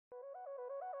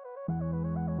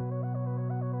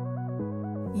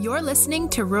You're listening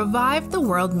to Revive the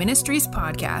World Ministries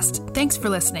podcast. Thanks for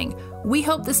listening. We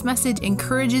hope this message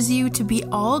encourages you to be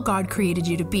all God created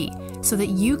you to be, so that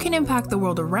you can impact the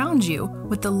world around you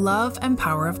with the love and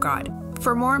power of God.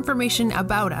 For more information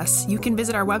about us, you can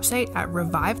visit our website at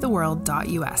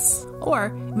revivetheworld.us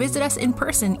or visit us in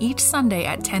person each Sunday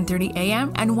at 10:30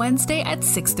 a.m. and Wednesday at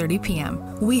 6:30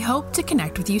 p.m. We hope to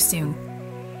connect with you soon.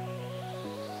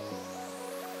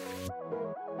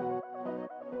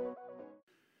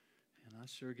 And I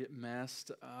sure get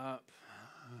messed up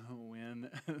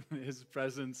when His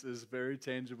presence is very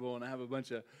tangible, and I have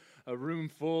a room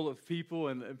full of people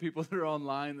and people that are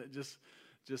online that just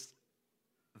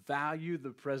value the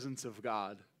presence of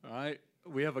God, all right?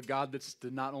 We have a God that's to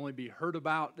not only be heard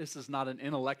about. This is not an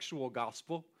intellectual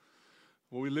gospel.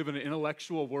 We live in an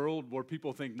intellectual world where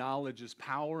people think knowledge is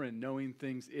power and knowing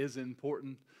things is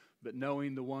important, but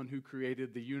knowing the one who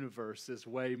created the universe is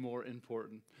way more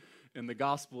important. And the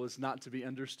gospel is not to be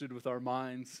understood with our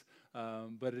minds,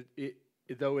 but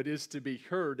though it is to be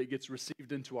heard, it gets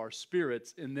received into our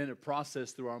spirits and then it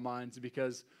processed through our minds,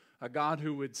 because a God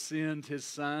who would send His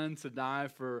Son to die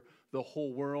for the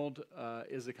whole world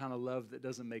is a kind of love that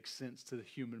doesn't make sense to the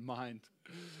human mind.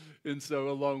 And so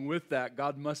along with that,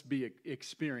 God must be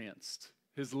experienced.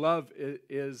 His love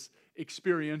is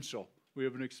experiential. We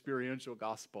have an experiential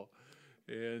gospel.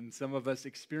 And some of us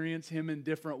experience Him in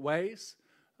different ways.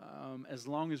 As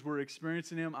long as we're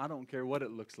experiencing Him, I don't care what it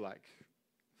looks like.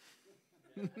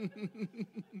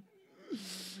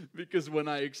 Because when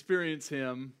I experience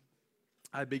Him,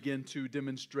 I begin to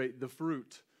demonstrate the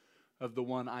fruit of the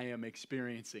one I am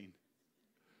experiencing.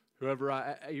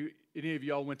 Any of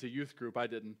y'all went to youth group? I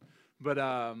didn't, but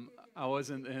I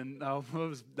wasn't, and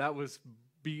that was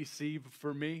BC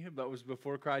for me. That was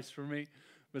before Christ for me.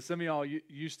 But some of y'all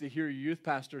used to hear your youth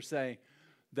pastor say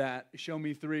that, "Show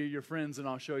me 3 of your friends, and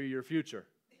I'll show you your future."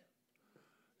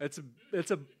 It's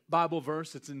a Bible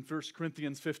verse. It's in 1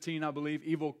 Corinthians 15, I believe.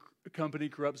 Evil company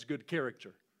corrupts good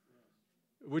character,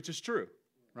 which is true,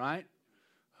 right?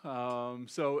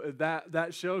 So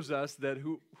that shows us that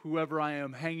whoever I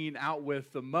am hanging out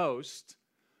with the most,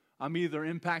 I'm either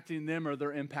impacting them or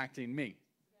they're impacting me.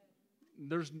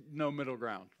 There's no middle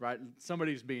ground, right?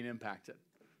 Somebody's being impacted.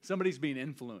 Somebody's being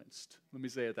influenced. Let me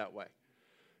say it that way.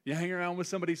 You hang around with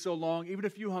somebody so long, even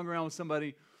if you hung around with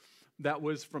somebody that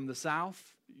was from the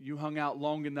South, you hung out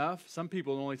long enough. Some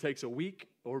people it only takes a week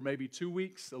or maybe 2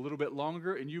 weeks, a little bit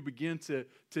longer, and you begin to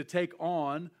take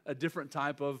on a different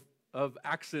type of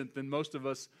accent than most of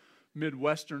us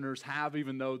Midwesterners have,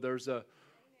 even though there's a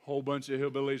whole bunch of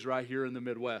hillbillies right here in the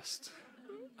Midwest.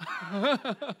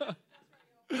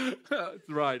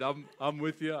 Right, I'm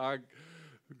with you. I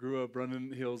grew up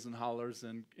running hills and hollers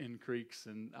and in creeks,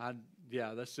 and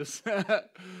that's just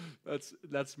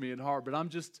that's me at heart. But I'm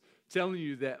just telling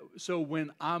you that. So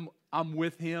when I'm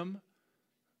with Him,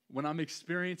 when I'm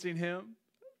experiencing Him,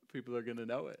 people are going to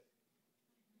know it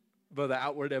by the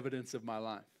outward evidence of my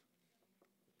life.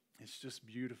 It's just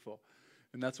beautiful.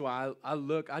 And that's why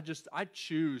I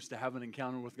choose to have an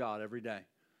encounter with God every day.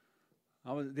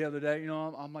 The other day,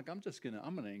 I'm like, I'm going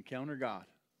to encounter God.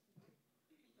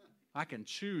 I can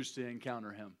choose to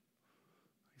encounter Him.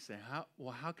 You say,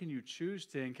 how can you choose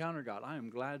to encounter God? I am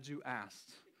glad you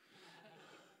asked.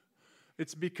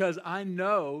 It's because I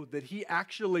know that He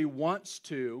actually wants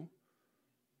to.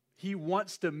 He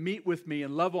wants to meet with me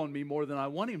and love on me more than I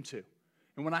want Him to.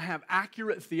 And when I have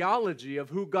accurate theology of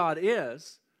who God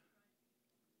is,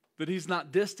 that He's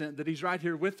not distant, that He's right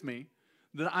here with me,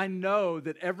 then I know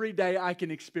that every day I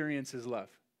can experience His love.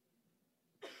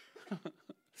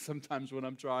 Sometimes when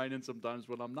I'm trying and sometimes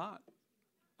when I'm not.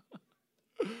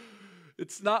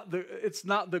 It's not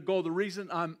the goal. The reason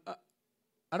I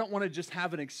don't want to just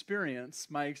have an experience.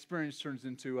 My experience turns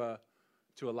into a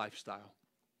lifestyle.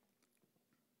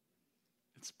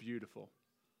 It's beautiful.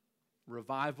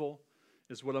 Revival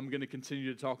is what I'm going to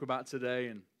continue to talk about today,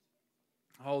 and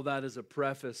all that is a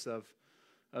preface of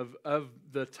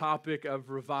the topic of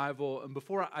revival. And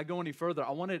before I go any further,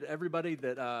 I wanted everybody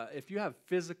that if you have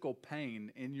physical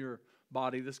pain in your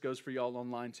body, this goes for y'all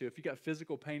online too. If you got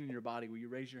physical pain in your body, will you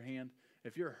raise your hand?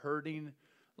 If you're hurting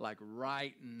like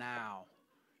right now,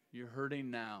 you're hurting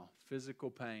now,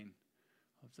 physical pain.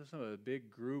 There's a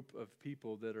big group of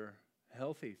people that are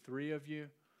healthy. 3 of you,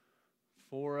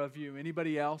 4 of you.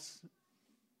 Anybody else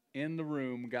in the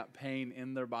room got pain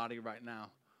in their body right now?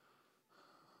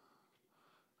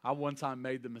 I one time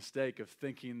made the mistake of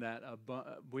thinking that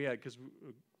because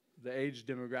the age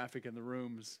demographic in the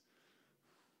room is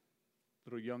a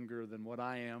little younger than what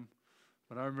I am.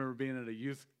 But I remember being at a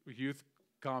youth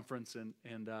conference and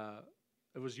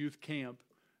it was youth camp,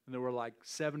 And there were like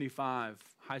 75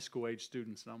 high school age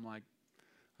students. And I'm like,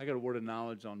 I got a word of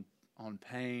knowledge on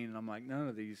pain. And I'm like, none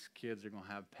of these kids are going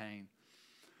to have pain.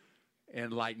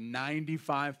 And like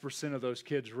 95% of those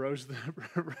kids rose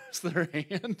their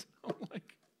hand. I'm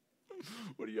like,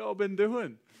 what have y'all been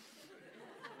doing?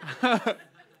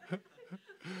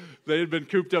 They had been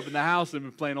cooped up in the house and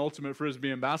been playing ultimate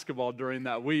frisbee and basketball during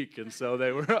that week. And so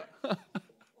they were...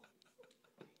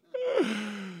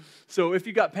 So if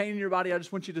you got pain in your body, I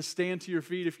just want you to stand to your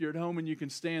feet. If you're at home and you can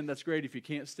stand, that's great. If you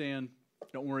can't stand,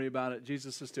 don't worry about it.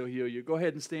 Jesus will still heal you. Go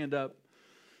ahead and stand up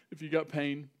if you got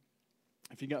pain,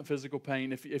 if you got physical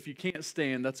pain. If you can't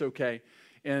stand, that's okay.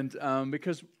 And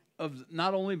because of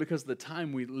not only because of the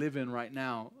time we live in right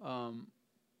now,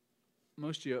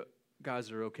 most of you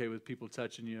guys are okay with people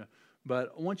touching you,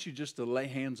 but I want you just to lay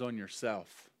hands on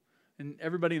yourself. And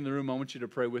everybody in the room, I want you to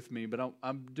pray with me, but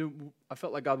I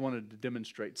felt like God wanted to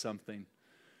demonstrate something.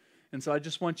 And so I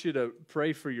just want you to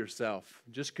pray for yourself.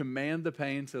 Just command the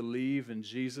pain to leave in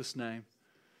Jesus' name.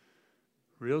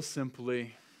 Real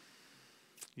simply.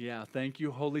 Yeah, thank you,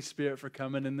 Holy Spirit, for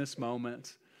coming in this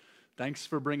moment. Thanks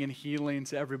for bringing healing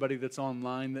to everybody that's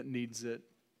online that needs it.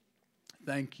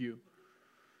 Thank you.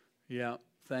 Yeah,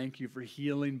 thank you for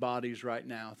healing bodies right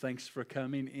now. Thanks for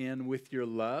coming in with your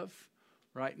love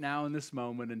right now in this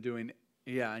moment and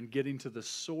and getting to the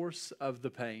source of the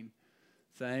pain.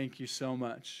 Thank you so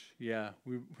much.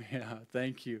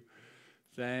 Thank you.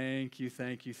 Thank you,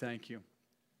 thank you, thank you.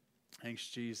 Thanks,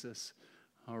 Jesus.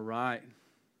 All right.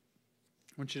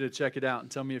 I want you to check it out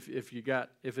and tell me if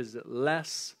is it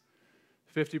less,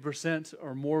 50%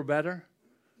 or more better?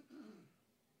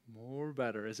 More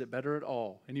better. Is it better at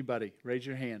all? Anybody? Raise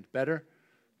your hand. Better?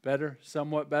 Better?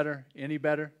 Somewhat better? Any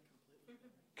better?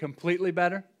 Completely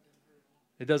better?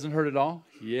 It doesn't hurt at all?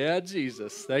 Yeah,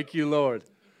 Jesus. Thank you, Lord.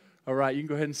 All right, you can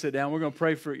go ahead and sit down. We're going to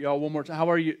pray for y'all one more time. How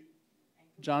are you?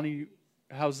 Johnny,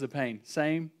 how's the pain?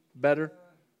 Same? Better?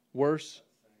 Worse?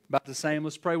 About the same?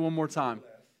 Let's pray one more time.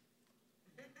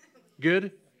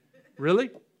 Good? Really?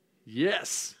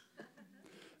 Yes.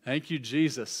 Thank you,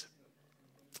 Jesus.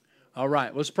 All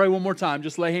right, let's pray one more time.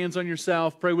 Just lay hands on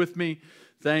yourself. Pray with me.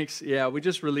 Thanks. Yeah, we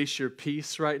just release your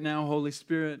peace right now, Holy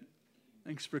Spirit.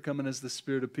 Thanks for coming as the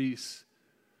Spirit of peace.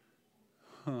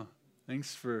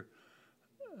 Thanks for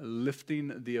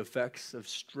lifting the effects of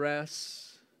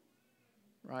stress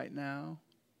right now.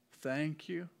 Thank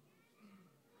you.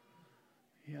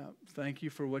 Yeah, thank you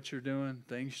for what you're doing.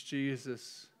 Thanks,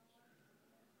 Jesus.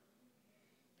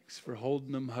 Thanks for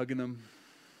holding them, hugging them,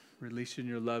 releasing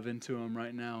your love into them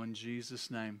right now in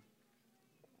Jesus' name.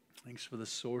 Thanks for the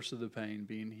source of the pain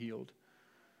being healed.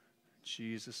 In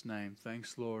Jesus' name.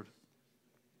 Thanks, Lord.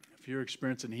 If you're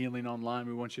experiencing healing online,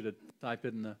 we want you to type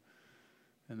it in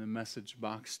the message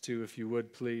box too, if you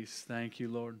would, please. Thank you,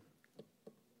 Lord.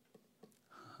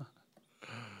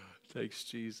 Thanks,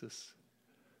 Jesus.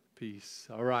 Peace.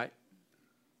 All right.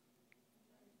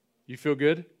 You feel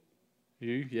good?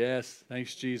 You? Yes.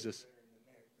 Thanks, Jesus.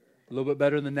 A little bit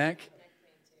better in the neck?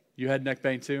 You had neck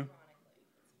pain too?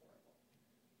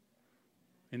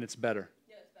 And it's better?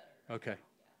 Yeah, it's better. Okay.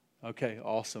 Okay,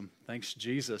 awesome. Thanks,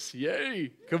 Jesus.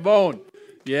 Yay. Come on.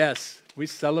 Yes, we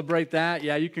celebrate that.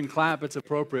 Yeah, you can clap. It's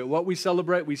appropriate. What we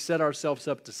celebrate, we set ourselves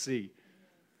up to see.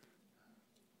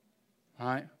 All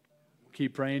right?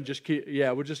 Keep praying.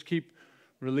 We'll just keep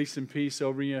releasing peace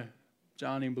over you.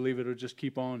 Johnny, believe it, will just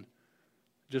keep on,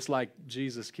 just like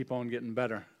Jesus, keep on getting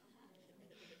better.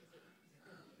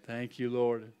 Thank you,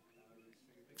 Lord.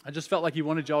 I just felt like He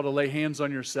wanted y'all to lay hands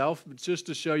on yourself, just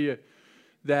to show you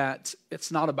that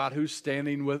it's not about who's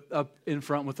standing up in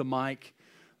front with the mic,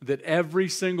 that every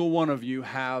single one of you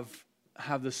have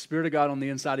the Spirit of God on the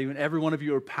inside. Even every one of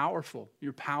you are powerful.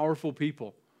 You're powerful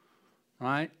people,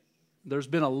 right? There's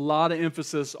been a lot of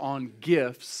emphasis on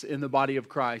gifts in the body of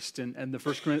Christ, and the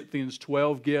 1 Corinthians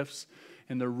 12 gifts,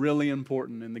 and they're really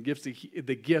important. And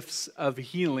the gifts of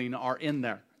healing are in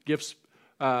there. Gifts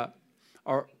are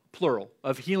plural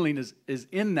of healing is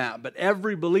in that, but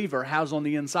every believer has on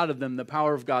the inside of them the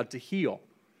power of God to heal.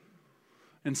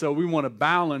 And so we want to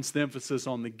balance the emphasis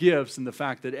on the gifts and the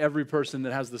fact that every person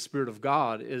that has the Spirit of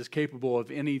God is capable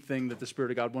of anything that the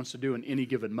Spirit of God wants to do in any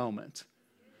given moment.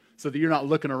 So that you're not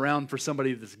looking around for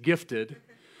somebody that's gifted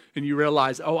and you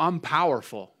realize, oh, I'm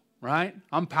powerful, right?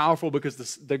 I'm powerful because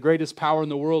the greatest power in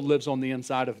the world lives on the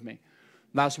inside of me.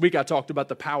 Last week I talked about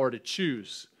the power to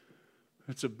choose.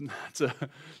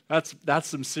 That's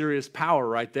some serious power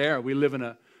right there. We live in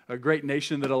a great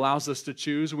nation that allows us to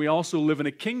choose. We also live in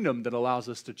a kingdom that allows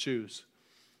us to choose.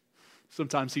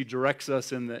 Sometimes He directs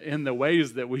us in the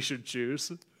ways that we should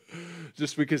choose,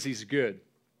 just because He's good.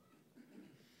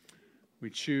 We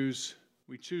choose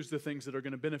We choose the things that are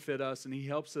going to benefit us, and He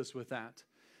helps us with that.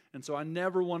 And so I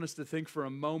never want us to think for a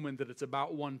moment that it's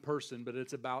about one person, but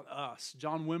it's about us.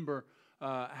 John Wimber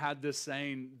had this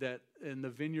saying that, and the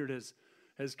Vineyard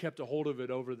has kept a hold of it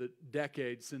over the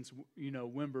decades since,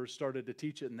 Wimber started to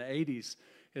teach it in the 80s,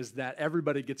 is that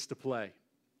everybody gets to play.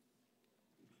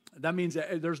 That means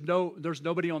that there's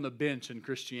nobody on the bench in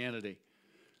Christianity.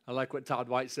 I like what Todd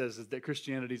White says, is that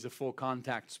Christianity is a full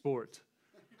contact sport.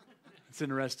 It's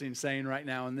interesting saying right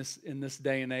now in this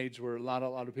day and age where a lot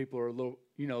of people are a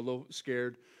little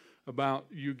scared about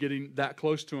you getting that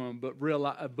close to them, but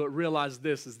realize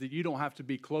this is that you don't have to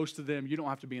be close to them. You don't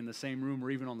have to be in the same room or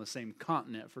even on the same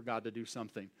continent for God to do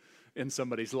something in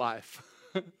somebody's life.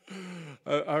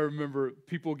 I remember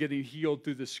people getting healed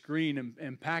through the screen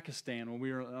in Pakistan when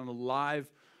we were on a live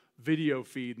video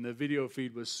feed, and the video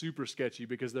feed was super sketchy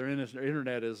because their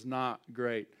internet is not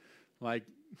great. Like,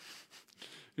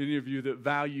 any of you that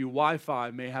value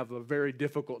Wi-Fi may have a very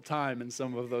difficult time in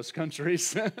some of those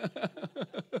countries. But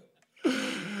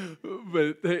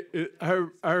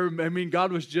I mean,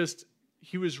 God was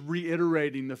He was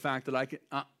reiterating the fact that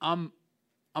I'm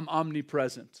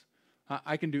omnipresent.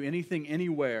 I can do anything,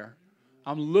 anywhere.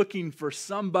 I'm looking for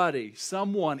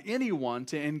someone, anyone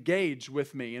to engage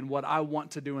with me in what I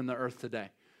want to do in the earth today.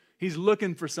 He's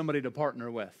looking for somebody to partner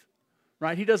with,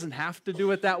 right? He doesn't have to do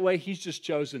it that way. He's just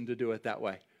chosen to do it that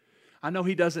way. I know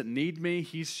He doesn't need me.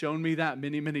 He's shown me that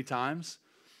many, many times.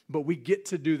 But we get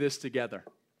to do this together,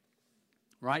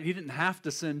 right? He didn't have to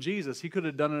send Jesus. He could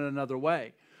have done it another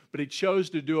way. But He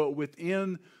chose to do it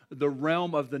within the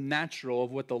realm of the natural,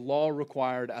 of what the law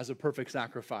required as a perfect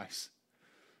sacrifice.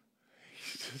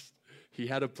 He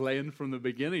had a plan from the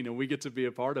beginning, and we get to be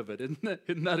a part of it.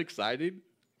 Isn't that exciting?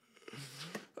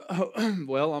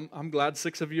 Well, I'm glad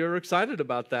 6 of you are excited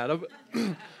about that.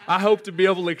 I hope to be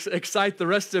able to excite the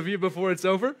rest of you before it's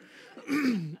over.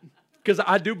 Because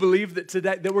I do believe that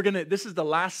today this is the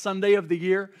last Sunday of the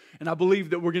year, and I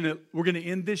believe that we're gonna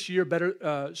end this year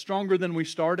better, stronger than we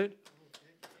started.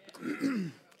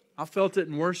 I felt it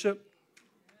in worship.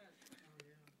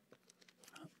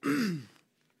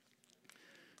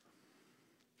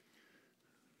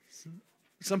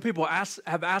 Some people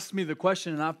have asked me the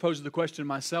question, and I've posed the question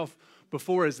myself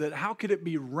before, is that how could it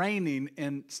be raining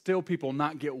and still people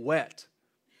not get wet?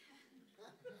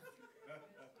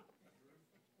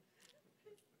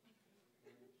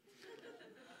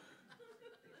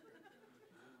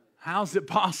 How's it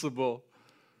possible?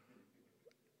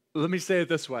 Let me say it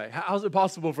this way. How's it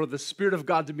possible for the Spirit of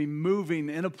God to be moving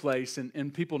in a place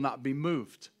and people not be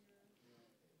moved?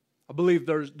 I believe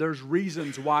there's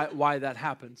reasons why that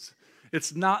happens.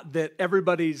 It's not that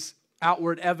everybody's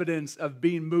outward evidence of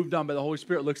being moved on by the Holy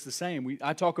Spirit looks the same.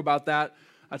 I talk about that.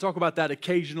 I talk about that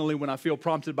occasionally when I feel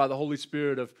prompted by the Holy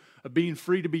Spirit of being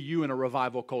free to be you in a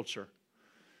revival culture.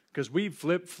 Because we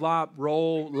flip, flop,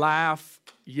 roll, laugh,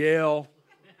 yell,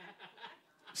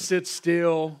 sit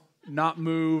still, not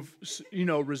move,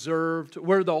 reserved.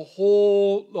 We're the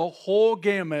whole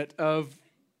gamut of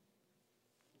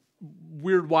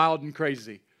weird, wild, and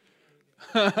crazy.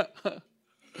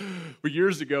 But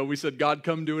years ago, we said, God,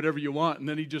 come do whatever you want. And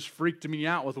then He just freaked me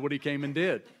out with what He came and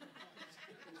did.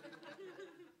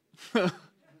 And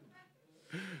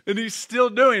He's still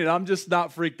doing it. I'm just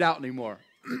not freaked out anymore.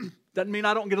 Doesn't mean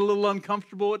I don't get a little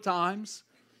uncomfortable at times.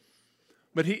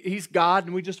 But He's God,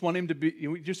 and we just want Him to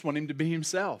be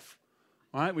Himself.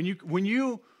 All right? When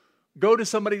you go to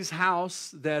somebody's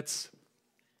house that's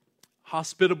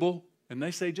hospitable, and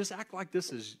they say, just act like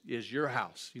this is your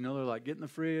house. They're like, get in the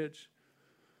fridge.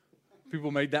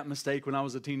 People made that mistake when I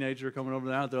was a teenager coming over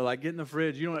there. They're like, get in the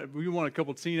fridge. We want a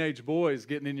couple teenage boys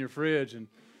getting in your fridge and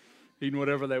eating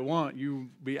whatever they want. You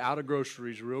be out of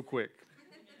groceries real quick.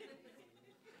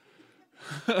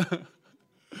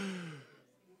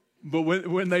 But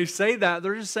when they say that,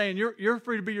 they're just saying, you're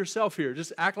free to be yourself here.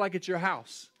 Just act like it's your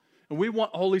house. And we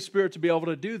want Holy Spirit to be able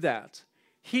to do that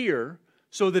here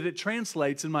so that it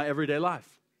translates in my everyday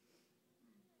life.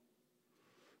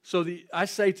 So I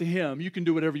say to Him, you can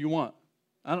do whatever you want.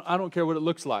 I don't care what it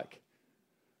looks like.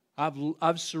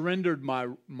 I've surrendered my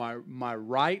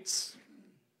rights.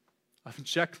 I've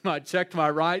checked my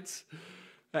rights,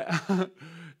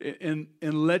 and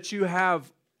let you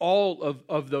have all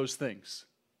of those things.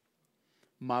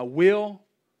 My will,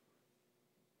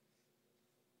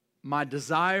 my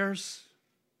desires,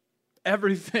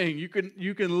 everything. You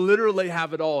can literally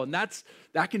have it all, and that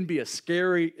can be a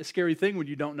scary thing when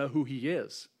you don't know who He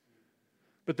is.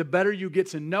 But the better you get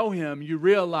to know Him, you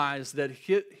realize that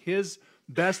His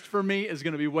best for me is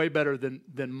going to be way better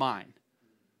than mine.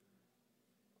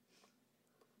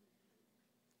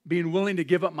 being willing to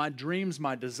give up my dreams,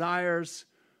 my desires,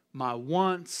 my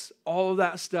wants, all of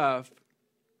that stuff.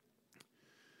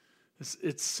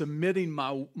 It's submitting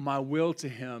my will to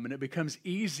Him, and it becomes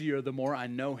easier the more I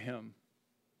know Him.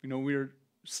 You know, we were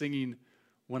singing,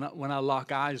 when I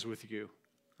lock eyes with you,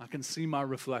 I can see my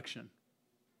reflection.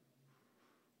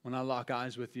 When I lock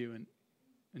eyes with you.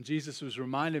 And Jesus was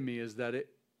reminding me is that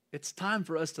it's time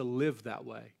for us to live that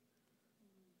way,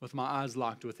 with my eyes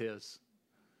locked with His.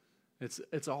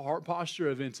 It's a heart posture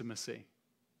of intimacy.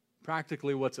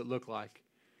 Practically, what's it look like?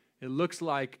 It looks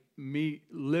like me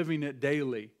living it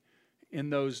daily in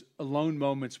those alone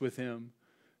moments with Him.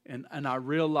 And I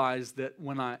realize that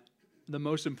the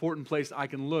most important place I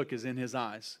can look is in His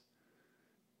eyes.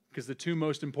 Because the two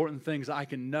most important things I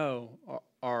can know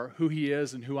are who He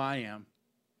is and who I am.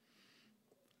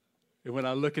 And when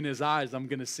I look in His eyes, I'm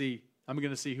going to see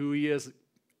who He is,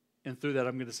 and through that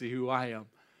I'm going to see who I am.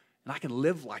 And I can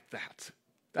live like that.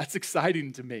 That's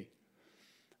exciting to me.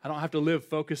 I don't have to live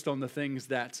focused on the things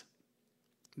that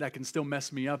can still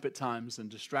mess me up at times and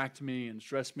distract me and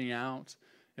stress me out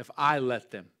if I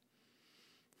let them.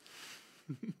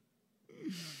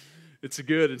 It's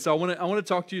good. And so I want to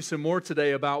talk to you some more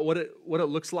today about what it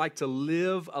looks like to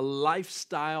live a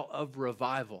lifestyle of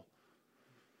revival.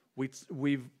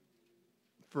 We've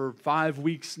for 5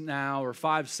 weeks now, or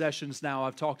 5 sessions now,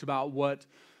 I've talked about what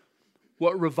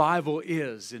revival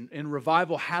is. And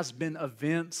revival has been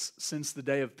events since the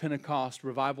day of Pentecost.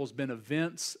 Revival's been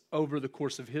events over the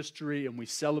course of history, and we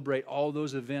celebrate all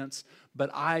those events. But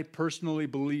I personally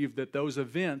believe that those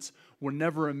events were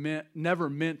never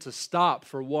meant to stop,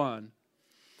 for one.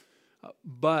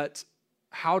 But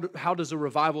how does a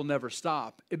revival never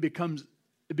stop? It becomes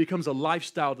a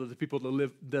lifestyle to the people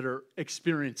that are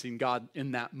experiencing God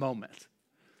in that moment.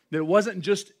 That it wasn't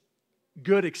just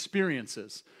good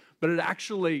experiences, but it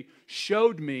actually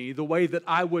showed me the way that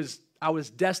I was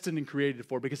destined and created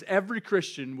for, because every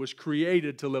Christian was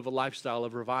created to live a lifestyle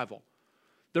of revival.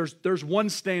 There's one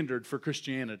standard for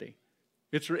Christianity.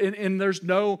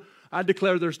 I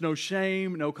declare there's no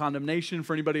shame, no condemnation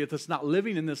for anybody that's not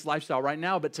living in this lifestyle right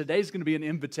now, but today's going to be an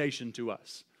invitation to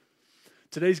us.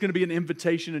 Today's going to be an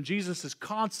invitation, and Jesus is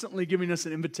constantly giving us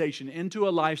an invitation into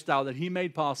a lifestyle that He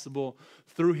made possible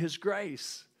through His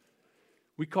grace.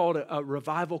 We call it a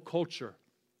revival culture.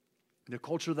 The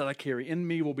culture that I carry in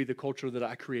me will be the culture that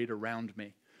I create around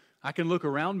me. I can look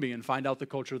around me and find out the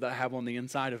culture that I have on the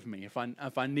inside of me. If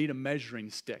I need a measuring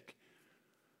stick,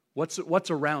 what's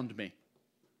around me?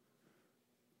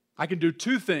 I can do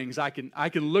 2 things. I can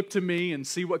look to me and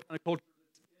see what kind of culture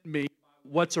is in me,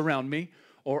 what's around me,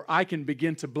 or I can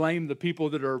begin to blame the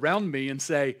people that are around me and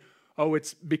say, oh,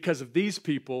 it's because of these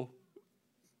people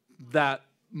that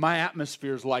my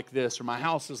atmosphere is like this, or my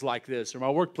house is like this, or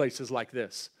my workplace is like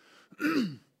this.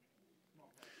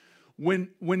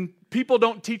 When people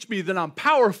don't teach me that I'm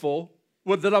powerful,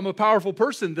 that I'm a powerful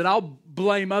person, then I'll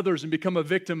blame others and become a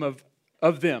victim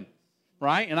of them,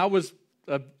 right? And I was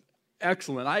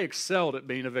excellent. I excelled at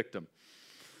being a victim.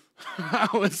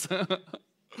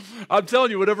 I'm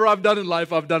telling you, whatever I've done in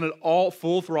life, I've done it all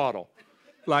full throttle.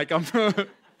 Like I'm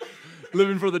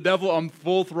living for the devil, I'm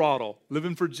full throttle.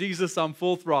 Living for Jesus, I'm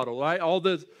full throttle, right? All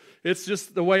this, it's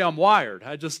just the way I'm wired.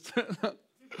 I just,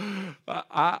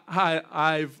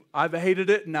 I've hated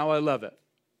it, and now I love it.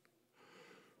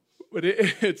 But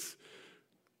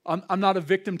I'm not a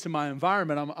victim to my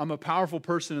environment. I'm a powerful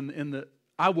person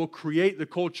I will create the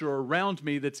culture around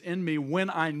me that's in me when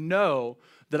I know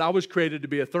that I was created to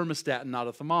be a thermostat and not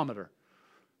a thermometer.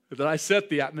 That I set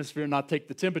the atmosphere, not take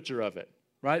the temperature of it,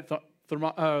 right?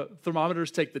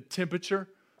 Thermometers take the temperature,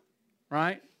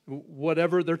 right?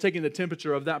 Whatever, they're taking the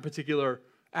temperature of that particular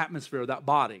atmosphere, that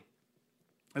body.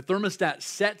 A thermostat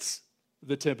sets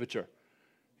the temperature.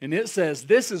 And it says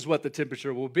this is what the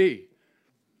temperature will be.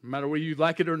 No matter whether you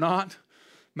like it or not,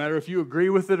 no matter if you agree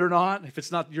with it or not, if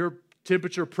it's not your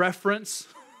temperature preference,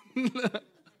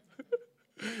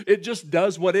 it just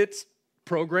does what it's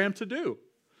programmed to do.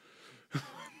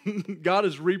 God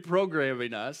is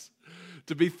reprogramming us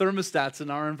to be thermostats in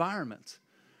our environment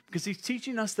because He's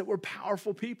teaching us that we're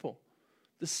powerful people.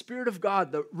 The Spirit of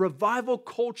God, the revival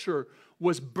culture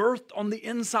was birthed on the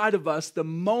inside of us the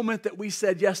moment that we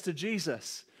said yes to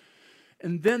Jesus.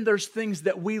 And then there's things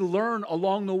that we learn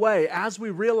along the way as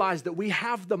we realize that we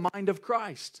have the mind of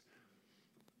Christ.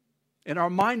 And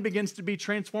our mind begins to be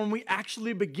transformed. We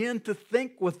actually begin to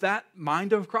think with that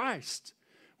mind of Christ.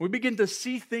 We begin to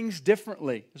see things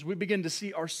differently as we begin to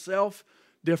see ourselves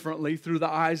differently through the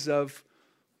eyes of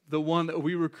the one that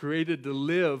we were created to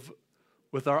live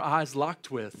with our eyes locked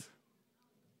with.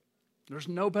 There's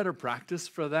no better practice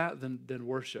for that than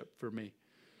worship for me.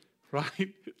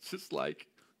 right? It's just like,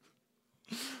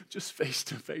 just face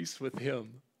to face with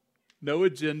him. No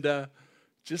agenda,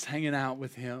 just hanging out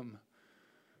with him.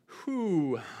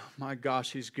 Whew, my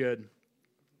gosh, he's good.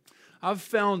 I've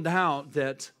found out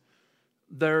that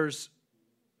there's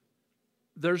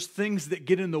things that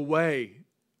get in the way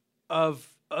of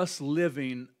us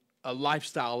living a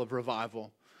lifestyle of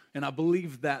revival. And I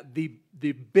believe that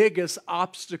the biggest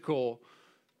obstacle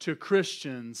to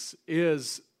Christians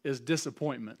is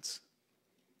disappointments.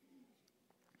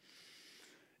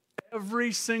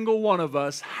 Every single one of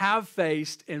us have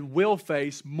faced and will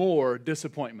face more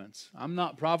disappointments. I'm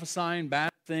not prophesying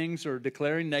bad things or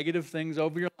declaring negative things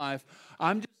over your life.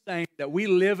 I'm just saying that we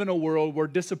live in a world where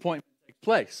disappointment takes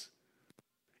place.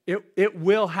 It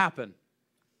will happen.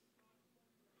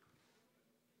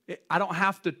 I don't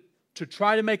have to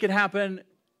try to make it happen.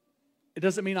 It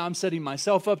doesn't mean I'm setting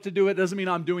myself up to do it. It doesn't mean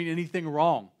I'm doing anything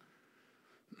wrong.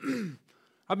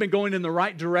 I've been going in the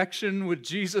right direction with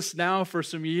Jesus now for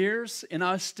some years, and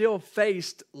I still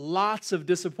faced lots of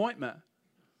disappointment.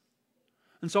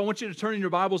 And so I want you to turn in your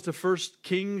Bibles to 1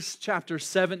 Kings chapter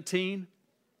 17.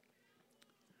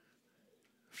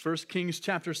 1 Kings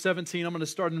chapter 17, I'm going to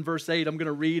start in verse 8. I'm going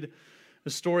to read a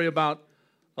story about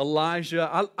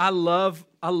Elijah. I love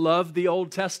the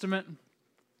Old Testament.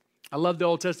 I love the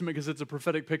Old Testament because it's a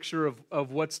prophetic picture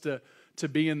of what's to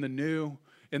be in the new.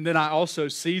 And then I also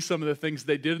see some of the things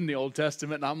they did in the Old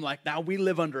Testament, and I'm like, now we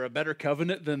live under a better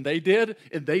covenant than they did,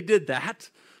 and they did that.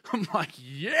 I'm like,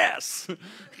 yes,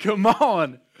 come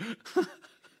on.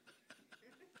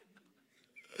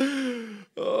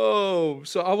 Oh,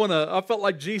 so I felt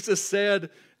like Jesus said,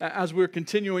 as we're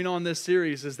continuing on this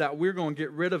series, is that we're going to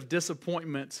get rid of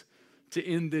disappointment to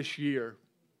end this year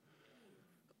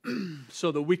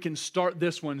so that we can start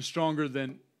this one stronger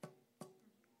than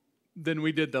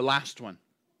we did the last one.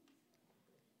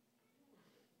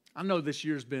 I know this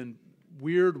year's been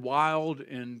weird, wild,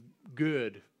 and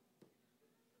good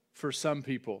for some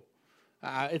people.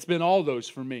 It's been all those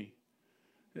for me.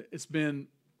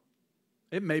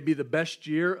 It may be the best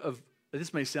year of,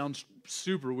 this may sound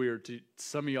super weird to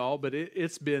some of y'all, but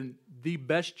it's been the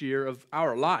best year of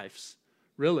our lives,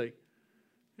 really.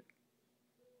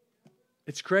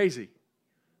 It's crazy.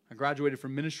 I graduated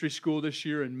from ministry school this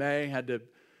year in May.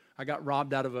 I got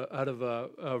robbed out of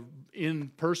a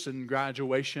in-person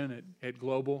graduation at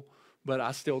Global, but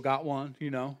I still got one,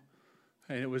 and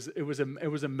it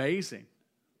was amazing.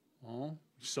 Well,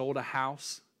 sold a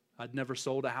house. I'd never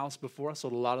sold a house before. I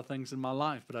sold a lot of things in my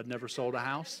life, but I'd never sold a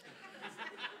house.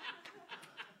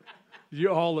 You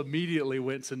all immediately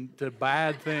went into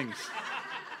bad things.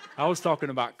 I was talking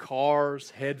about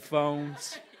cars,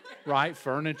 headphones, right?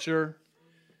 Furniture.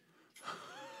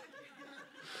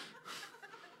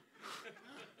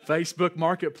 Facebook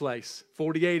Marketplace,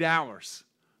 48 hours,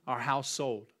 our house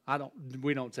sold.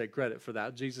 We don't take credit for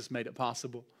that. Jesus made it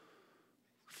possible.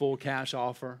 Full cash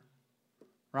offer,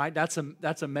 right? That's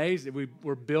amazing.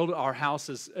 We're building our house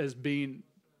as being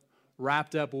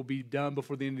wrapped up. Will be done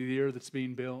before the end of the year. That's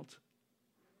being built.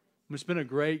 It's been a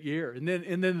great year, and then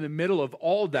in the middle of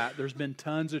all that, there's been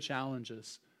tons of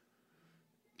challenges.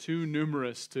 Too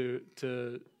numerous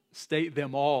to state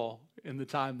them all in the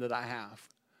time that I have.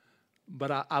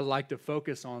 But I like to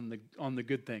focus on the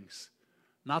good things.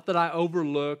 Not that I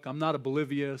overlook. I'm not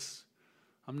oblivious.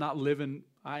 I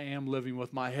am living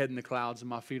with my head in the clouds and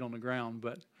my feet on the ground,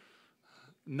 but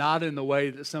not in the way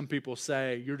that some people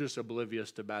say, you're just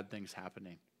oblivious to bad things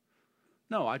happening.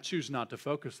 No, I choose not to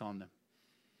focus on them.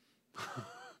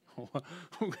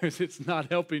 Because it's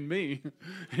not helping me.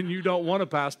 And you don't want a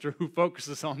pastor who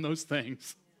focuses on those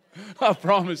things. I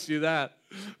promise you that.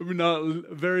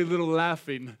 Very little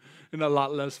laughing and a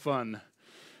lot less fun.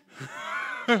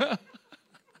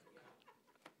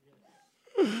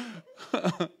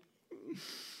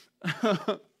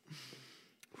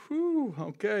 Whew,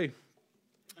 okay.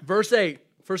 Verse 8,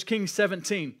 1 Kings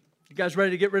 17. You guys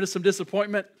ready to get rid of some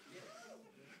disappointment?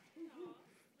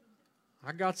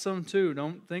 I got some too.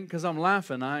 Don't think because I'm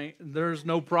laughing, there's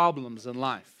no problems in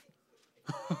life.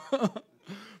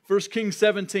 1 Kings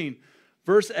 17,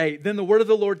 verse 8. Then the word of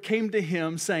the Lord came to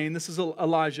him, saying, this is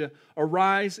Elijah,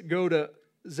 arise, go to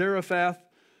Zarephath,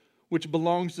 which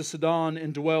belongs to Sidon,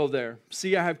 and dwell there.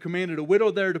 See, I have commanded a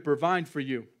widow there to provide for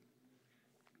you.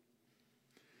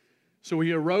 So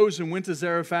he arose and went to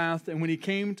Zarephath, and when he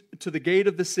came to the gate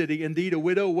of the city, indeed a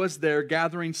widow was there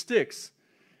gathering sticks.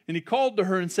 And he called to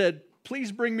her and said,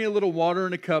 please bring me a little water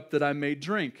in a cup that I may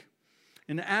drink.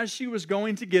 And as she was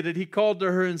going to get it, he called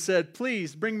to her and said,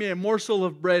 please bring me a morsel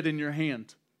of bread in your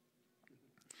hand.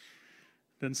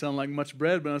 Doesn't sound like much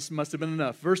bread, but it must have been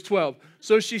enough. Verse 12.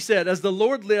 So she said, as the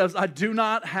Lord lives, I do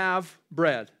not have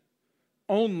bread,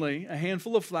 only a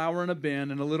handful of flour in a bin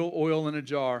and a little oil in a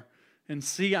jar. And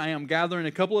see, I am gathering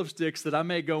a couple of sticks that I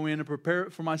may go in and prepare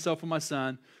it for myself and my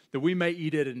son, that we may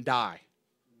eat it and die.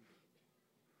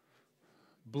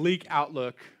 Bleak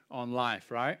outlook on life,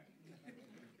 right?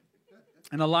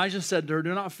 And Elijah said to her,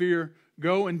 do not fear,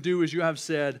 go and do as you have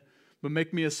said, but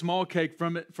make me a small cake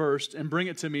from it first and bring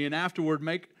it to me, and afterward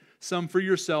make some for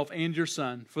yourself and your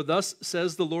son. For thus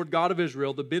says the Lord God of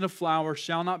Israel, the bin of flour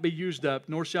shall not be used up,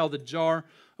 nor shall the jar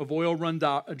of oil run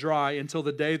dry until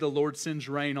the day the Lord sends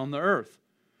rain on the earth.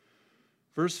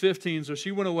 Verse 15, so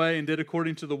she went away and did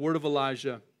according to the word of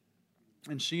Elijah.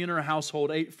 And she and her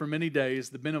household ate for many days.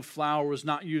 The bin of flour was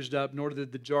not used up, nor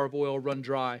did the jar of oil run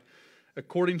dry,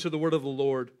 according to the word of the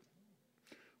Lord,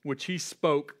 which he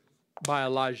spoke by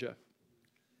Elijah.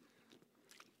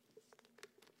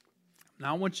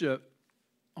 Now I want to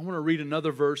read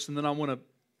another verse, and then I want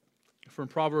to, from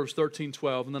Proverbs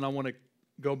 13:12, and then I want to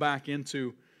go back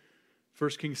into 1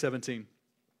 Kings 17.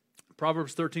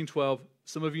 Proverbs 13:12,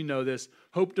 some of you know this.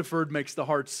 Hope deferred makes the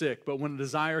heart sick, but when a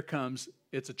desire comes,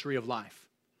 it's a tree of life.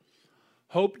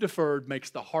 Hope deferred makes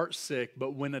the heart sick,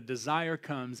 but when a desire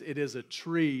comes, it is a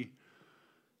tree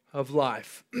of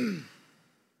life.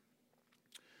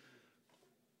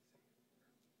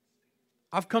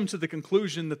 I've come to the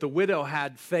conclusion that the widow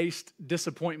had faced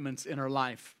disappointments in her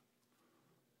life.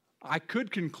 I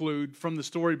could conclude from the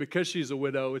story, because she's a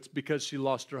widow, it's because she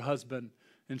lost her husband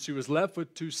and she was left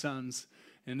with 2 sons.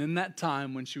 And in that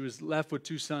time, when she was left with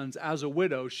 2 sons as a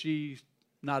widow, she's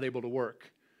not able to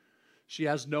work. She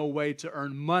has no way to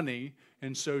earn money,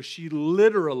 and so she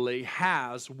literally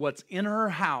has what's in her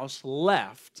house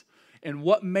left. And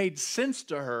what made sense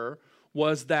to her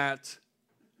was that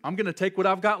I'm going to take what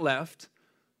I've got left,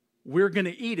 we're going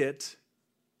to eat it,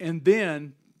 and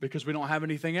then, because we don't have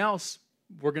anything else,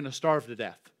 we're going to starve to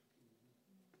death.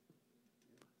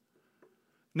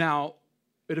 Now,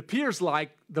 it appears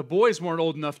like the boys weren't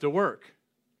old enough to work.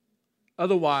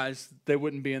 Otherwise, they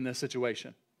wouldn't be in this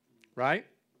situation, right?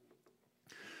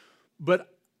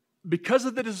 But because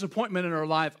of the disappointment in her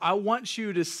life, I want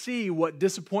you to see what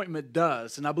disappointment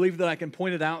does. And I believe that I can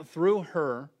point it out through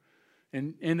her.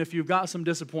 And if you've got some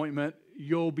disappointment,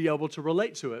 you'll be able to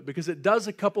relate to it, because it does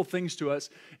a couple things to us.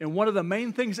 And one of the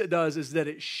main things it does is that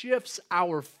it shifts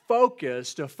our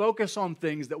focus to focus on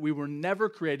things that we were never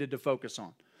created to focus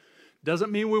on.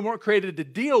 Doesn't mean we weren't created to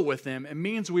deal with them. It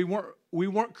means we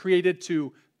weren't created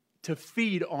to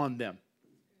feed on them.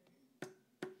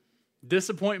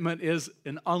 Disappointment is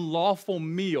an unlawful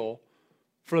meal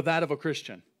for that of a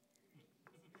Christian.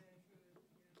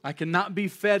 I cannot be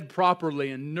fed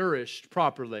properly and nourished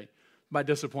properly by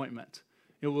disappointment.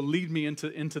 It will lead me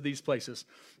into these places.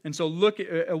 And so look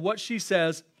at what she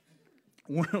says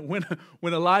when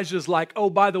Elijah's like, oh,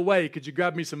 by the way, could you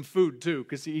grab me some food too?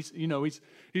 Because he's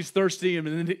thirsty, and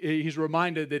then he's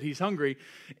reminded that he's hungry.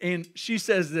 And she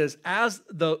says this, as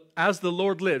the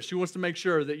Lord lives. She wants to make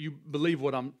sure that you believe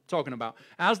what I'm talking about.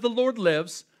 As the Lord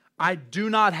lives, I do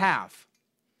not have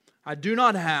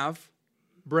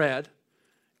bread,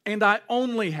 and I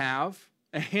only have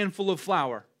a handful of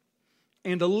flour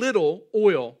and a little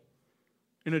oil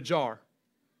in a jar.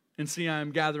 And see, I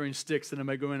am gathering sticks that I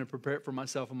may go in and prepare it for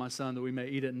myself and my son, that we may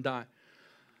eat it and die.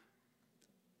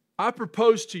 I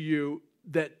propose to you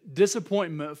that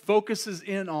disappointment focuses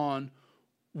in on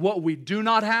what we do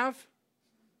not have,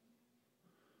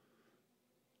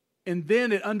 and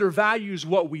then it undervalues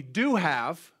what we do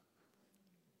have,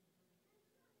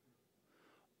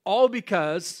 all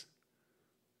because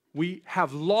we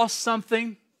have lost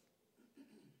something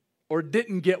or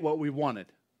didn't get what we wanted.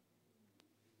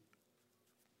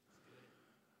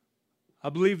 I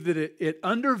believe that it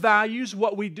undervalues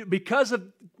what we do, because of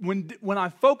when I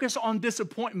focus on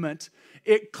disappointment,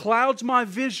 it clouds my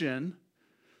vision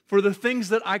for the things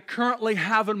that I currently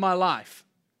have in my life.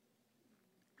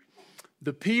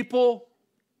 The people,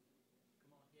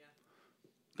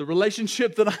 the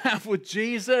relationship that I have with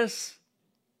Jesus.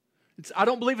 I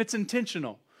don't believe it's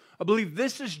intentional. I believe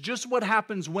this is just what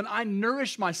happens when I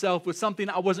nourish myself with something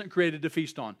I wasn't created to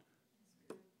feast on.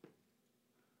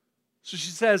 So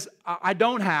she says, I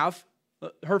don't have.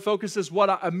 Her focus is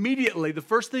immediately, the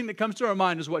first thing that comes to her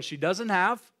mind is what she doesn't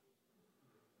have.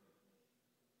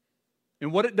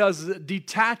 And what it does is it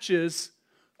detaches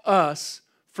us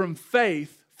from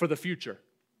faith for the future.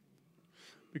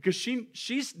 Because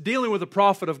she's dealing with a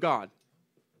prophet of God.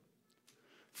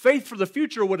 Faith for the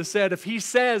future would have said, if he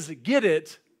says, get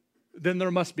it, then there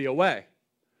must be a way.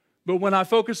 But when I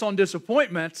focus on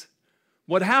disappointment,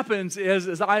 what happens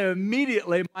is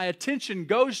my attention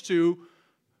goes to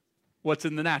what's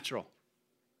in the natural.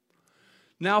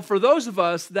 Now, for those of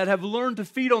us that have learned to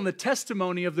feed on the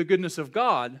testimony of the goodness of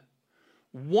God,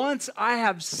 once I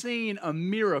have seen a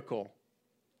miracle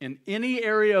in any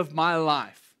area of my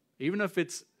life, even if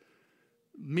it's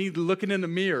me looking in the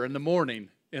mirror in the morning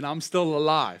and I'm still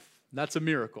alive, that's a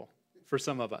miracle for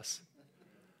some of us.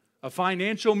 A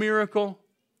financial miracle,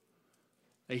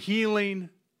 a healing,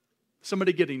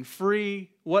 somebody getting free,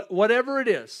 whatever it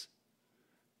is.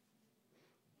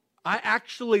 I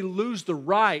actually lose the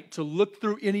right to look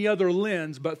through any other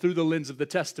lens but through the lens of the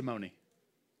testimony.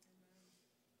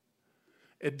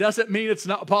 It doesn't mean it's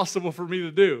not possible for me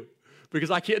to do, because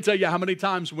I can't tell you how many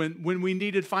times when we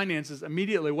needed finances,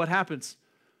 immediately what happens?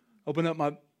 Open up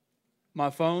my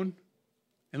phone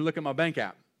and look at my bank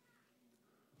app.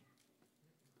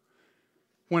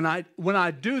 When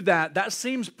I do that, that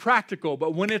seems practical,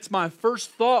 but when it's my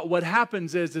first thought, what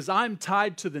happens is I'm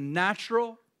tied to the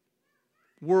natural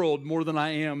world more than I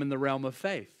am in the realm of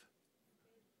faith.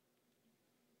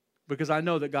 Because I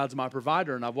know that God's my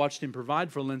provider, and I've watched Him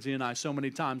provide for Lindsay and I so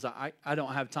many times, I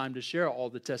don't have time to share all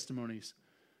the testimonies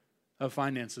of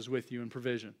finances with you and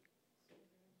provision.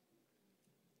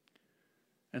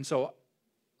 And so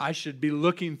I should be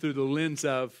looking through the lens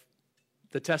of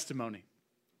the testimony.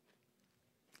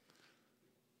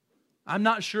 I'm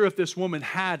not sure if this woman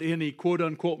had any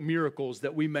quote-unquote miracles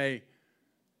that we may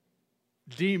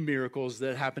deem miracles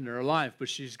that happened in her life, but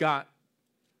she's got,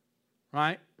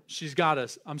 right? She's got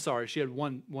us. I'm sorry, she had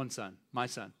one son, my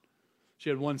son. She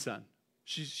had one son.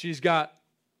 She's got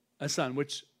a son,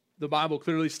 which the Bible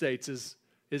clearly states is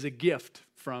a gift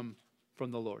from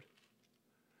the Lord.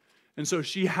 And so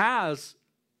she has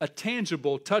a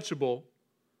tangible, touchable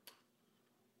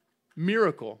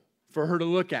miracle for her to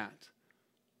look at.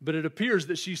 But it appears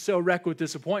that she's so wrecked with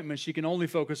disappointment, she can only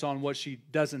focus on what she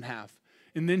doesn't have.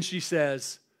 And then she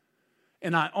says,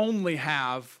 and I only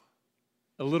have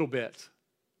a little bit.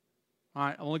 All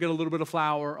right, I only got a little bit of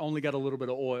flour, only got a little bit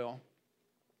of oil.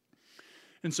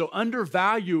 And so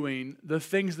undervaluing the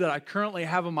things that I currently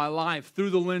have in my life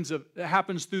through the lens of, it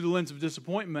happens through the lens of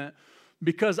disappointment,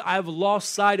 because I've lost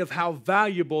sight of how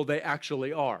valuable they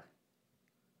actually are.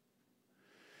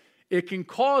 It can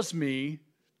cause me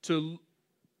to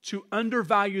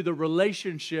undervalue the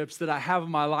relationships that I have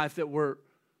in my life that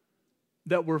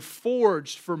were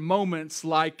forged for moments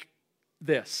like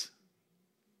this.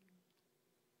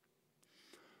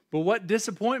 But what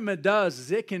disappointment does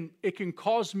is it can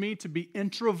cause me to be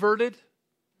introverted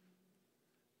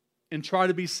and try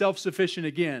to be self-sufficient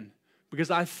again. Because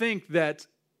I think that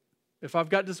if I've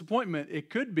got disappointment, it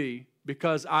could be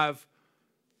because I've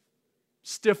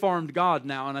stiff-armed God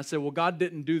now, and I say, well, God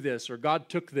didn't do this, or God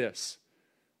took this,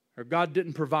 or God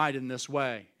didn't provide in this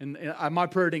way, and my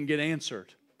prayer didn't get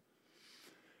answered.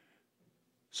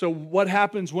 So what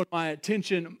happens when my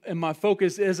attention and my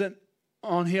focus isn't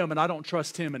on Him and I don't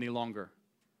trust Him any longer?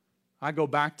 I go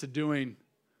back to doing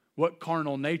what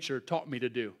carnal nature taught me to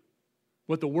do,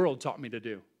 what the world taught me to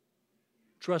do.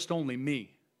 Trust only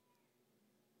me.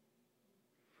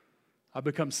 I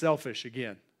become selfish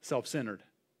again, self-centered.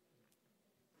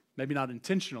 Maybe not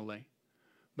intentionally,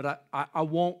 but I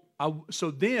won't.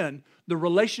 So then the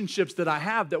relationships that I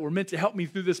have that were meant to help me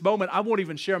through this moment, I won't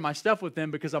even share my stuff with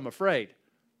them because I'm afraid.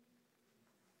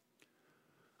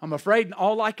 I'm afraid, and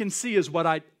all I can see is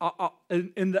what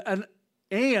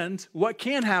and what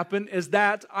can happen is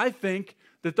that I think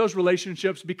that those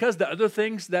relationships, because the other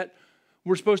things that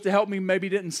were supposed to help me maybe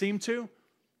didn't seem to,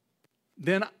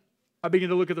 then I begin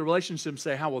to look at the relationship and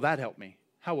say, how will that help me?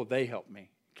 How will they help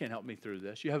me? Can't help me through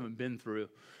this. You haven't been through.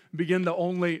 Begin the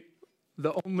only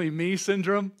me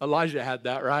syndrome. Elijah had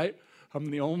that, right? I'm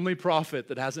the only prophet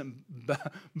that hasn't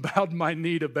bowed my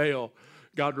knee to Baal.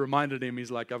 God reminded him, he's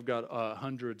like, I've got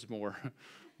hundreds more,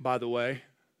 by the way.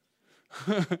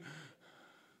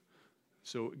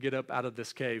 So get up out of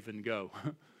this cave and go.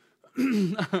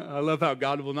 I love how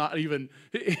God will not even,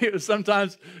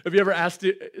 sometimes, have you ever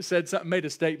said something, made a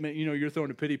statement, you're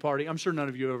throwing a pity party? I'm sure none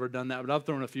of you have ever done that, but I've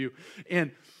thrown a few.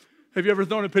 And have you ever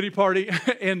thrown a pity party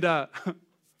and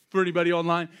for anybody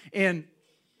online? And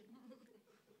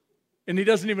he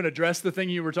doesn't even address the thing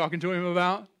you were talking to him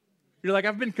about? You're like,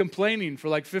 I've been complaining for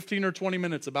like 15 or 20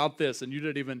 minutes about this, and you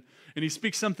didn't even, and he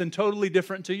speaks something totally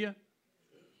different to you.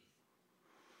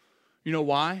 You know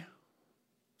why?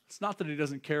 It's not that he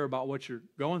doesn't care about what you're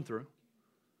going through.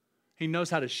 He knows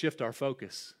how to shift our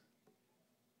focus.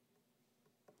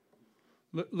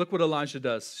 Look what Elijah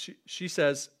does. She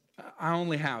says, I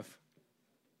only have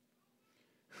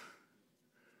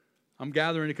I'm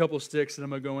gathering a couple of sticks and I'm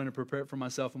going to go in and prepare it for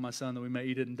myself and my son that we may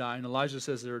eat it and die. And Elijah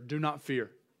says there, do not fear.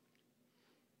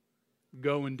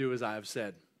 Go and do as I have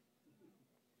said.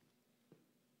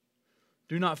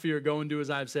 Do not fear. Go and do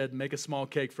as I have said. Make a small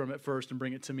cake from it first and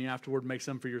bring it to me afterward. Make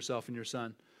some for yourself and your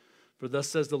son. For thus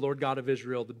says the Lord God of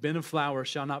Israel, the bin of flour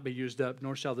shall not be used up,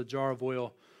 nor shall the jar of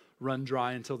oil run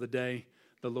dry until the day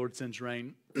the Lord sends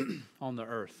rain on the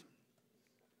earth.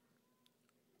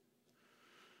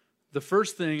 The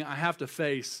first thing I have to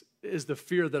face is the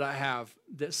fear that I have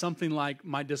that something like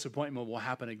my disappointment will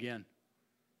happen again.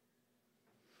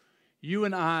 You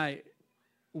and I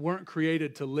weren't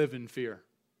created to live in fear.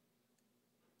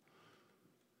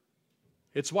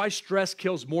 It's why stress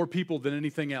kills more people than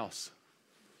anything else.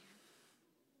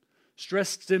 Stress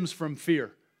stems from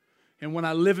fear. And when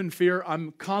I live in fear,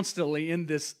 I'm constantly in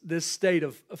this state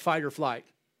of fight or flight.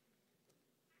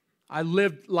 I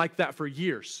lived like that for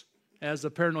years as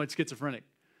a paranoid schizophrenic.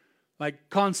 Like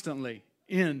constantly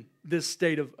in this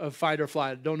state of fight or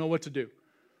flight. I don't know what to do.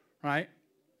 Right?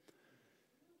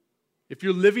 If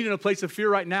you're living in a place of fear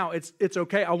right now, it's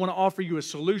okay. I want to offer you a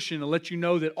solution and let you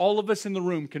know that all of us in the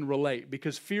room can relate,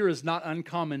 because fear is not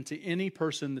uncommon to any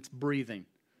person that's breathing.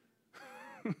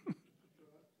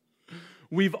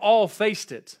 We've all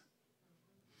faced it.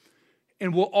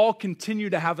 And we'll all continue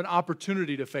to have an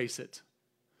opportunity to face it.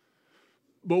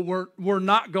 But we're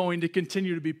not going to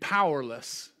continue to be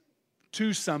powerless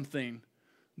to something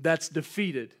that's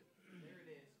defeated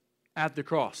at the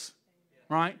cross.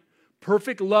 Right?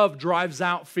 Perfect love drives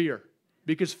out fear,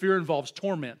 because fear involves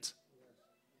torment.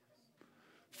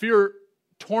 Fear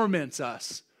torments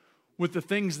us with the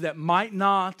things that might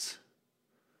not,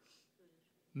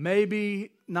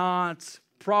 maybe not,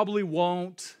 probably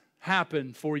won't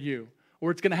happen for you,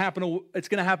 or it's going to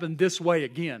happen this way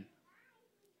again.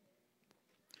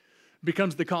 It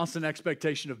becomes the constant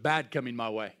expectation of bad coming my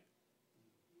way.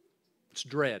 It's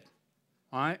dread.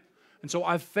 All right? And so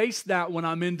I face that when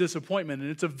I'm in disappointment.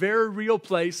 And it's a very real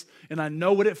place. And I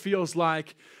know what it feels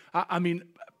like. I mean,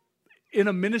 in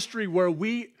a ministry where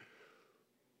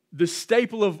the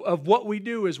staple of what we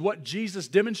do is what Jesus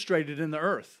demonstrated in the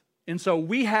earth. And so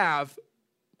we have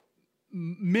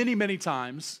many, many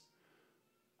times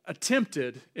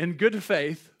attempted in good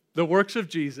faith the works of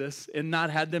Jesus and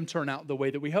not had them turn out the way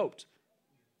that we hoped.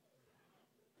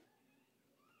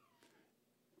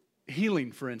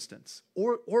 Healing, for instance,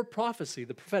 or prophecy,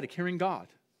 the prophetic, hearing God.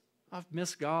 I've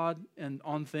missed God and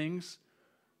on things.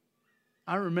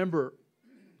 I remember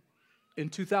in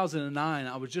 2009,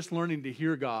 I was just learning to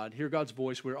hear God, hear God's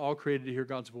voice. We're all created to hear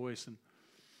God's voice. And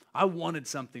I wanted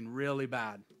something really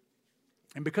bad.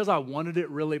 And because I wanted it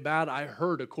really bad, I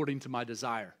heard according to my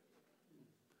desire.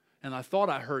 And I thought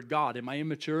I heard God. In my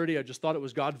immaturity, I just thought it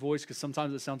was God's voice, because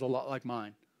sometimes it sounds a lot like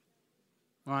mine.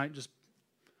 All right,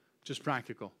 just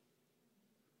practical.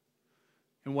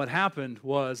 And what happened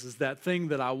is that thing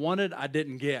that I wanted, I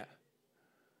didn't get.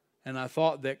 And I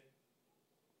thought that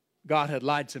God had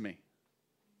lied to me.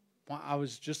 Well, I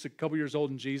was just a couple years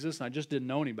old in Jesus, and I just didn't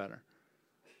know any better.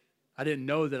 I didn't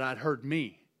know that I'd heard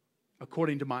me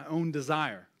according to my own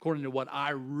desire, according to what I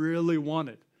really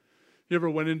wanted. You ever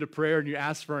went into prayer and you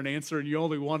asked for an answer and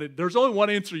there's only one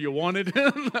answer you wanted,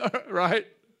 right?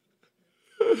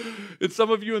 And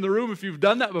some of you in the room, if you've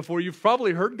done that before, you've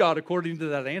probably heard God according to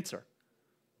that answer.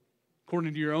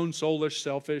 According to your own soulish,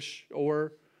 selfish,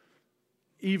 or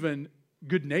even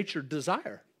good-natured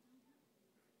desire.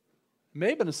 It may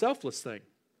have been a selfless thing. It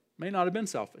may not have been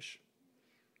selfish.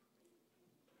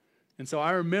 And so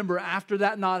I remember after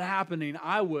that not happening,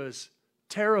 I was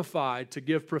terrified to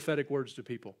give prophetic words to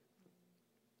people.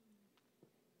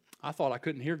 I thought I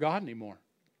couldn't hear God anymore.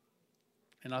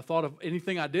 And I thought if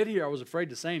anything I did hear, I was afraid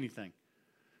to say anything,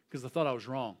 because I thought I was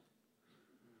wrong.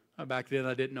 Back then,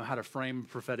 I didn't know how to frame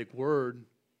a prophetic word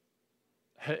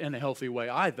in a healthy way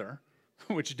either,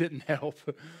 which didn't help.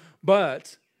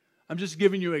 But I'm just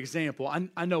giving you an example.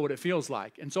 I know what it feels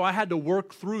like. And so I had to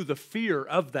work through the fear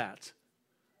of that.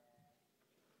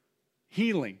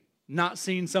 Healing, not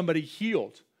seeing somebody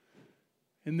healed.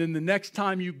 And then the next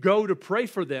time you go to pray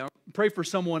for them, pray for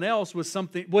someone else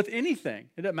with anything.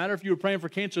 It doesn't matter if you were praying for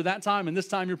cancer that time and this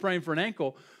time you're praying for an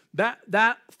ankle. That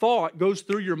thought goes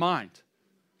through your mind.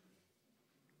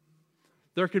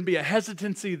 There can be a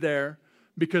hesitancy there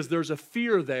because there's a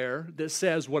fear there that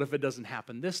says, what if it doesn't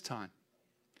happen this time?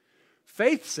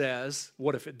 Faith says,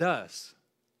 what if it does?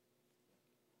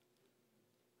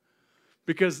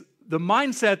 Because the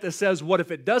mindset that says, what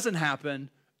if it doesn't happen,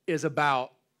 is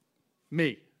about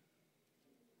me.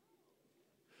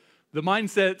 The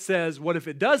mindset that says, what if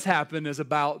it does happen, is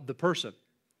about the person.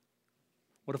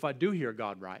 What if I do hear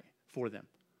God right for them?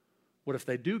 What if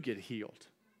they do get healed?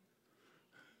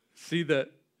 See,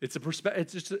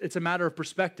 it's a matter of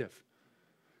perspective.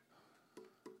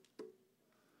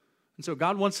 And so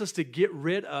God wants us to get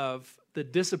rid of the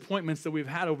disappointments that we've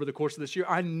had over the course of this year.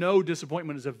 I know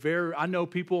disappointment is I know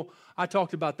people, I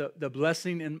talked about the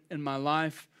blessing in my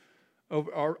life,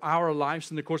 over our lives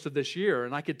in the course of this year.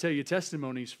 And I could tell you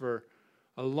testimonies for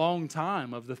a long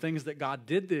time of the things that God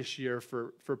did this year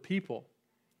for people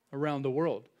around the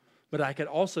world. But I could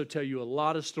also tell you a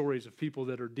lot of stories of people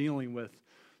that are dealing with,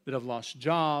 that have lost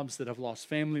jobs, that have lost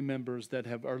family members, that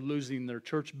are losing their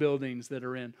church buildings, that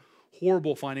are in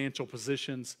horrible financial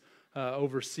positions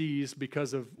overseas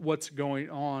because of what's going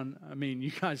on. I mean,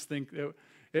 you guys think that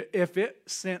if it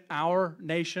sent our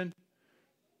nation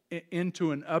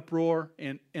into an uproar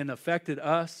and affected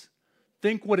us,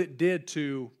 think what it did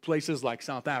to places like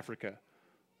South Africa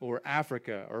or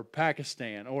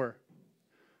Pakistan, or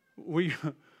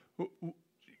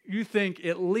you think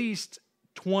at least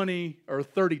 20 or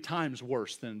 30 times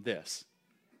worse than this.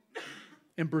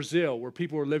 In Brazil, where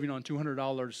people are living on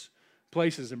 $200,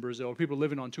 places in Brazil, where people are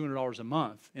living on $200 a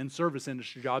month in service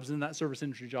industry jobs, and that service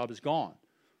industry job is gone.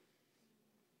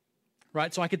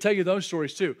 Right? So I could tell you those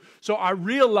stories too. So I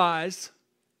realize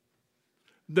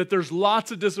that there's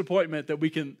lots of disappointment that we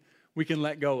can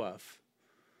let go of.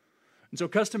 And so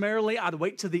customarily, I'd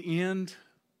wait to the end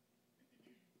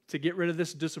to get rid of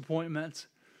this disappointment.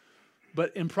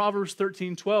 But in Proverbs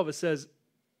 13:12, it says,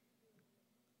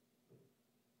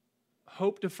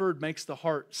 hope deferred makes the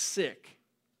heart sick,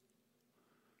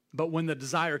 but when the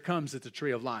desire comes, it's a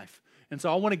tree of life. And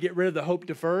so I want to get rid of the hope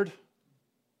deferred,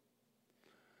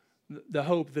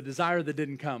 the desire that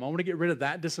didn't come. I want to get rid of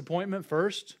that disappointment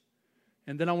first,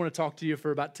 and then I want to talk to you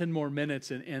for about 10 more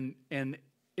minutes and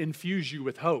infuse you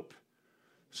with hope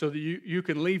so that you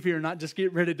can leave here not just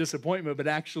get rid of disappointment, but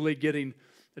actually getting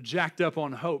jacked up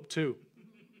on hope too.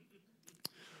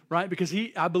 Right? Because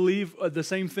I believe the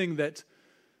same thing that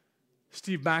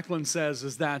Steve Backlund says,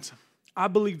 is that I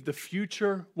believe the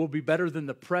future will be better than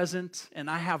the present, and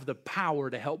I have the power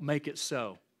to help make it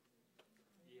so.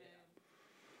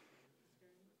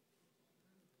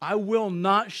 I will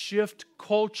not shift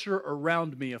culture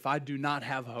around me if I do not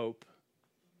have hope.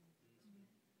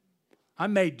 I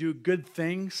may do good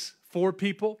things for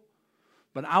people,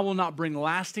 but I will not bring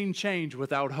lasting change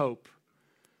without hope,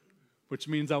 which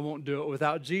means I won't do it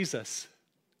without Jesus.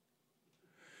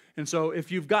 And so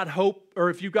if you've got hope, or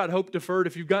if you've got hope deferred,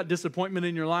 if you've got disappointment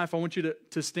in your life, I want you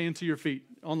to stand to your feet.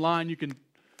 Online, you can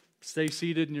stay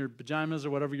seated in your pajamas or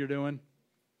whatever you're doing.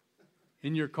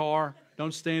 In your car.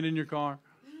 Don't stand in your car.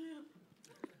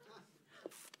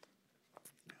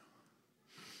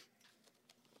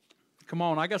 Come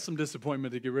on, I got some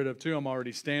disappointment to get rid of too. I'm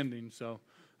already standing, so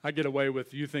I get away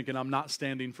with you thinking I'm not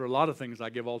standing for a lot of things I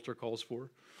give altar calls for.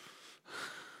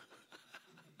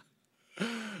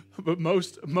 But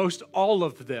most all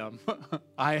of them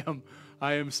I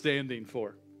am standing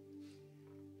for.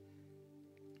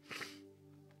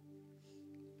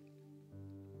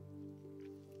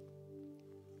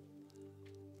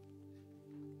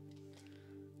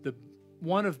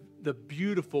 One of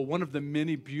the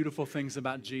many beautiful things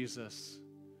about Jesus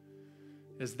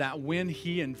is that when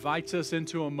He invites us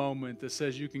into a moment that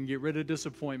says you can get rid of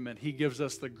disappointment, He gives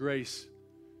us the grace.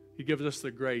 He gives us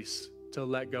the grace to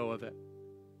let go of it.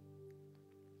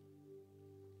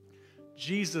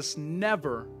 Jesus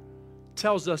never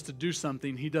tells us to do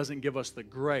something He doesn't give us the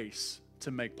grace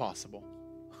to make possible.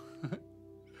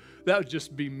 That would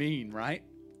just be mean, right?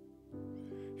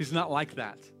 He's not like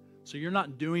that. So you're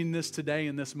not doing this today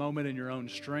in this moment in your own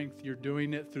strength. You're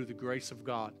doing it through the grace of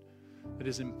God that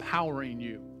is empowering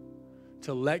you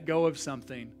to let go of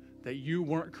something that you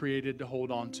weren't created to hold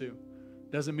on to.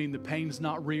 Doesn't mean the pain's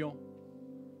not real.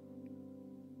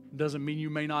 Doesn't mean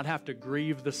you may not have to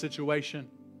grieve the situation.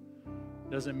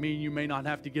 Doesn't mean you may not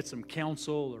have to get some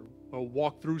counsel or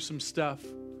walk through some stuff.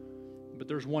 But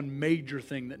there's one major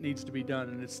thing that needs to be done,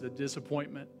 and it's the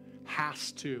disappointment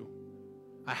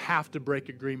I have to break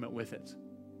agreement with it.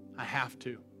 I have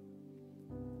to.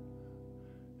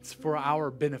 It's for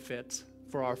our benefit,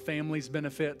 for our family's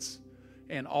benefits,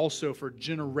 and also for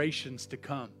generations to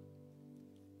come.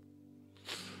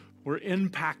 We're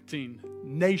impacting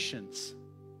nations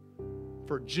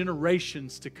for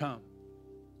generations to come.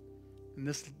 And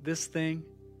this thing,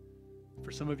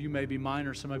 for some of you may be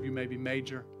minor, some of you may be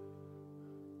major.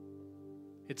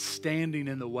 It's standing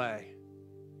in the way.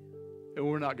 And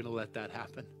we're not going to let that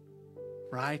happen.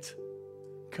 Right?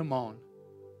 Come on.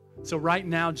 So right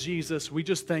now, Jesus, we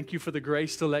just thank you for the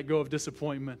grace to let go of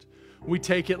disappointment. We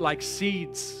take it like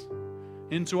seeds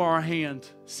into our hand,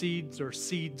 seeds or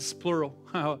seeds, plural,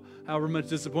 however much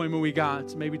disappointment we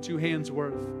got, maybe 2 hands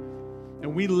worth.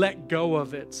 And we let go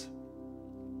of it.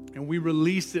 And we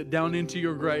release it down into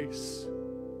your grace.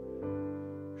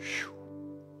 Whew.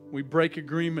 We break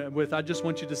agreement with, I just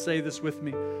want you to say this with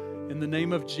me. In the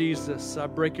name of Jesus, I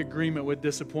break agreement with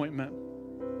disappointment.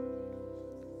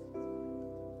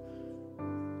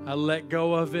 I let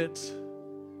go of it.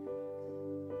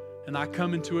 And I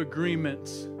come into agreement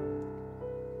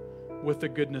with the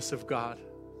goodness of God.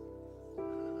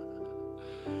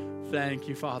 Thank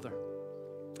you, Father.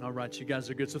 All right, you guys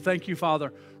are good. So thank you,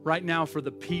 Father, right now for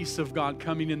the peace of God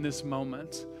coming in this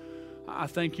moment. I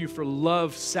thank you for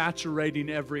love saturating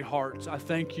every heart. I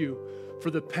thank you for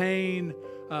the pain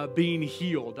being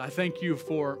healed. I thank you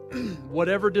for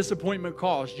whatever disappointment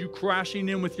caused, you crashing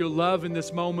in with your love in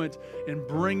this moment and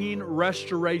bringing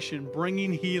restoration,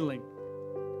 bringing healing,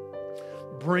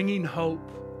 bringing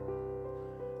hope.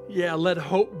 Yeah, let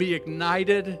hope be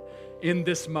ignited in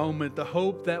this moment. The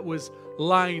hope that was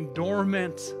lying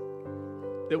dormant,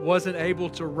 that wasn't able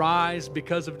to rise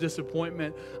because of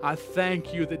disappointment. I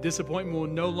thank you that disappointment will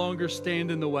no longer stand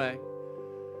in the way.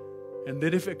 And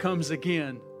that if it comes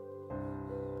again,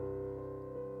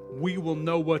 we will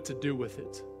know what to do with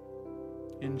it.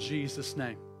 In Jesus'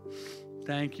 name.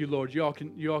 Thank you, Lord. You all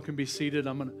can be seated.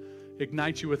 I'm going to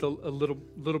ignite you with a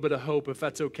little bit of hope, if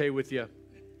that's okay with you.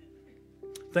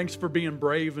 Thanks for being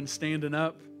brave and standing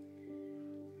up.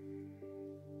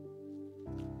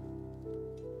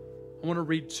 I want to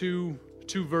read two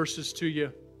verses to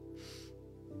you.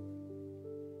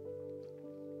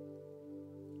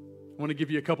 I want to give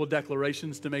you a couple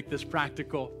declarations to make this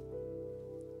practical.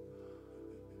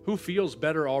 Who feels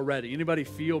better already? Anybody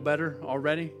feel better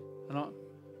already? A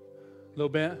little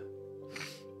bit?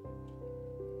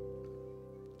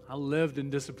 I lived in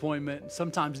disappointment and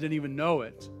sometimes didn't even know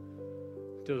it.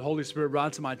 Till the Holy Spirit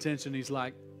brought to my attention. He's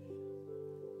like,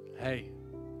 hey,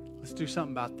 let's do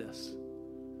something about this.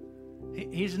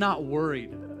 He's not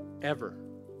worried ever.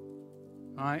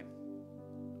 All right?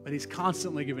 But He's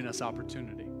constantly giving us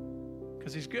opportunity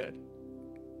because He's good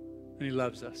and He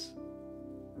loves us.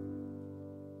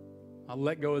 I'll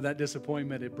let go of that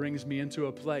disappointment. It brings me into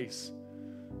a place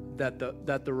that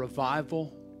the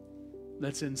revival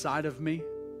that's inside of me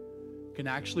can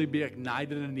actually be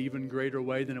ignited in an even greater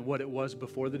way than what it was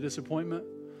before the disappointment.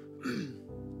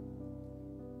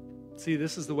 See,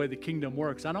 this is the way the kingdom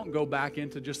works. I don't go back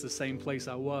into just the same place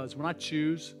I was. When I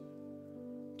choose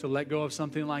to let go of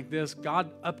something like this, God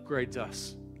upgrades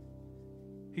us.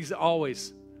 He's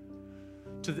always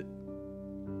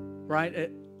right?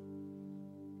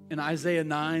 In Isaiah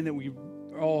 9 that we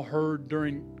all heard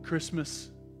during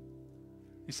Christmas,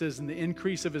 He says, in the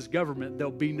increase of His government,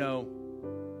 there'll be no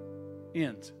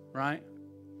end, right?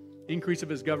 Increase of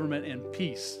His government and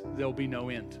peace, there'll be no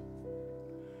end.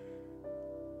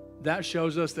 That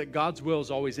shows us that God's will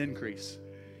is always increase.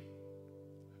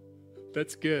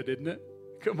 That's good, isn't it?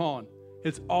 Come on.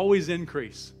 It's always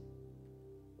increase.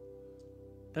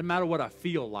 Doesn't matter what I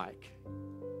feel like.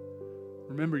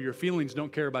 Remember, your feelings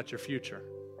don't care about your future,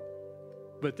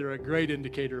 but they're a great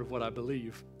indicator of what I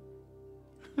believe.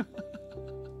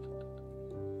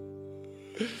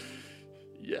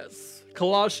 Yes.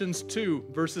 Colossians 2,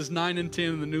 verses 9 and 10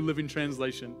 in the New Living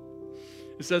Translation.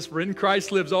 It says, for in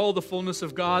Christ lives all the fullness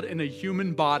of God in a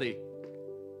human body,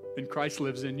 and Christ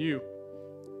lives in you.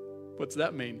 What's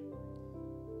that mean?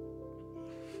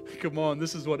 Come on,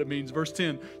 this is what it means. Verse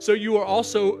 10. So you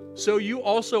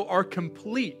also are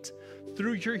complete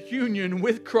through your union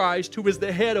with Christ, who is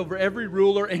the head over every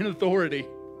ruler and authority.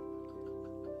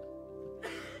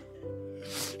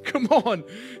 Come on.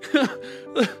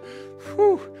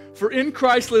 For in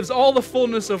Christ lives all the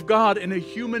fullness of God in a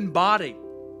human body.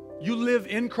 You live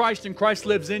in Christ and Christ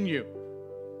lives in you.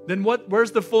 Then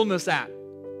where's the fullness at?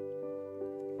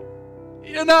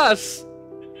 In us.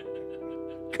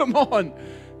 Come on.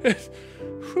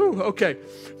 Okay.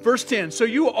 Verse 10. So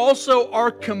you also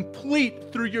are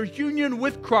complete through your union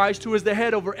with Christ, who is the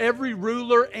head over every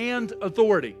ruler and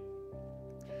authority.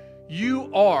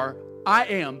 I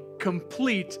am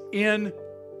complete in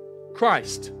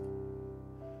Christ.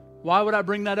 Why would I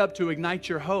bring that up? To ignite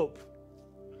your hope.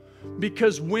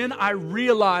 Because when I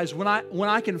realize, when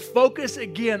I can focus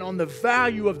again on the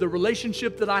value of the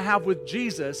relationship that I have with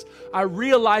Jesus, I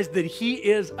realize that He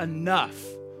is enough.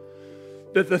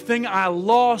 That the thing I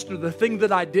lost or the thing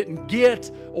that I didn't get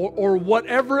or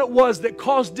whatever it was that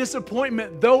caused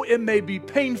disappointment, though it may be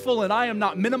painful and I am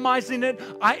not minimizing it,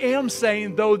 I am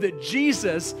saying though that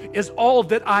Jesus is all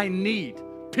that I need,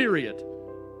 period.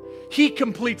 He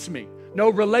completes me. no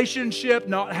relationship,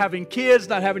 not having kids,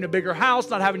 not having a bigger house,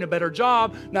 not having a better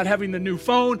job, not having the new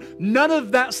phone. None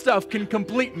of that stuff can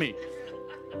complete me.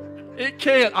 It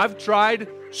can't. I've tried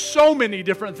so many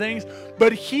different things,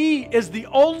 but He is the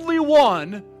only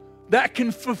one that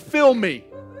can fulfill me.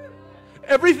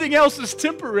 Everything else is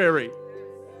temporary.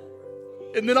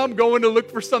 And then I'm going to look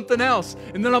for something else.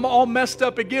 And then I'm all messed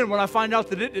up again when I find out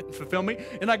that it didn't fulfill me.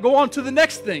 And I go on to the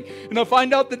next thing. And I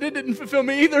find out that it didn't fulfill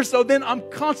me either. So then I'm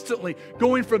constantly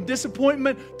going from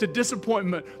disappointment to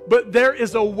disappointment. But there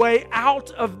is a way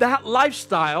out of that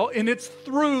lifestyle. And it's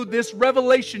through this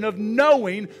revelation of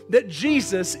knowing that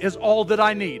Jesus is all that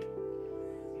I need.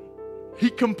 He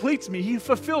completes me. He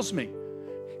fulfills me.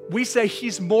 We say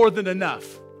He's more than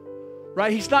enough.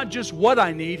 Right? He's not just what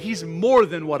I need. He's more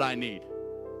than what I need.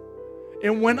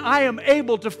 And when I am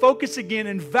able to focus again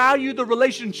and value the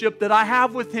relationship that I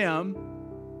have with Him,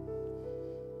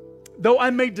 though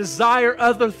I may desire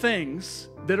other things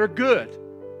that are good,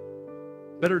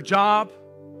 better job,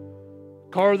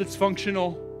 car that's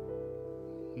functional,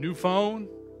 new phone,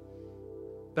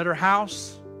 better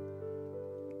house,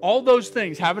 all those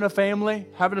things, having a family,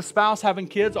 having a spouse, having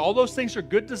kids, all those things are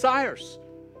good desires.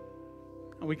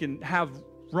 And we can have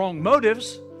wrong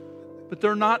motives, but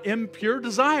they're not impure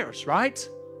desires, right?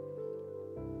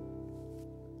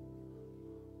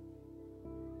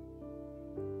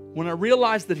 When I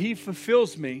realize that He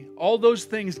fulfills me, all those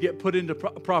things get put into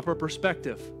proper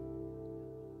perspective.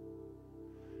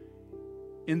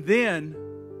 And then,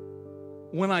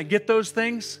 when I get those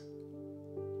things,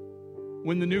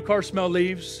 when the new car smell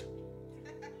leaves,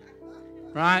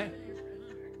 right?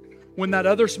 When that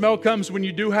other smell comes when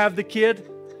you do have the kid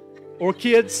or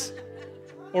kids,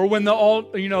 or when the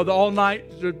all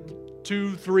night, the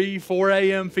 2, 3, 4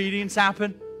 a.m. feedings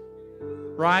happen,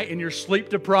 right? And you're sleep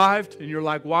deprived, and you're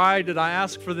like, why did I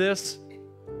ask for this?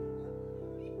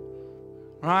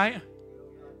 Right?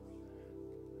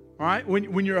 Right?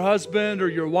 When your husband or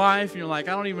your wife, you're like,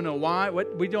 I don't even know why.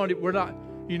 We're not,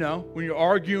 when you're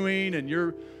arguing and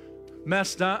you're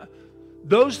messed up,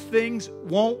 those things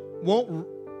won't,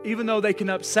 even though they can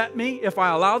upset me, if I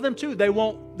allow them to, they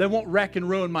won't wreck and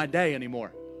ruin my day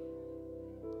anymore.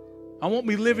 I won't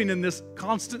be living in this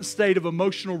constant state of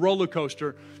emotional roller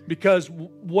coaster because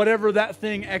whatever that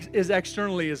thing is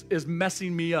externally is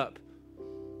messing me up.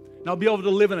 And I'll be able to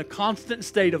live in a constant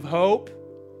state of hope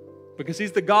because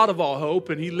He's the God of all hope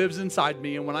and He lives inside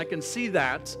me. And when I can see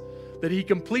that He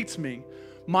completes me,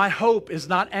 my hope is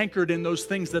not anchored in those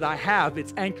things that I have.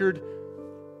 It's anchored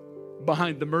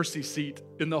behind the mercy seat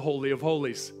in the Holy of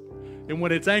Holies. And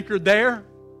when it's anchored there,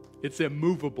 it's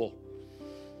immovable.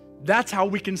 That's how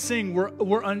we can sing.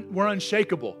 We're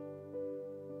unshakable.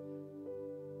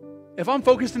 If I'm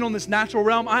focusing on this natural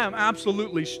realm, I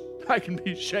can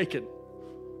be shaken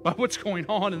by what's going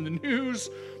on in the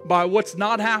news, by what's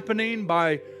not happening,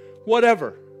 by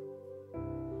whatever.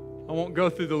 I won't go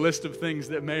through the list of things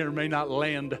that may or may not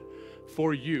land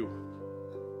for you.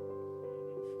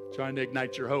 Trying to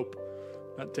ignite your hope,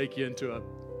 not take you into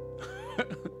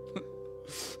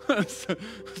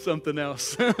something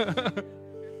else.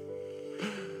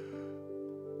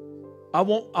 I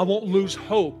won't lose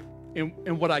hope in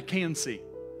what I can see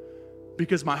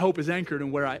because my hope is anchored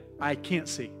in where I can't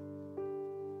see.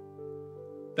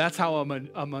 That's how I'm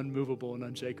unmovable and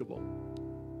unshakable.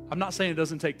 I'm not saying it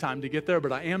doesn't take time to get there,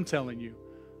 but I am telling you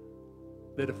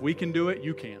that if we can do it,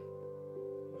 you can.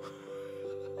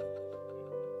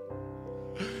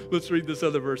 Let's read this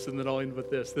other verse and then I'll end with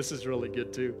this. This is really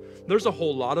good too. There's a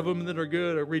whole lot of them that are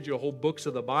good. I read you a whole books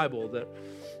of the Bible that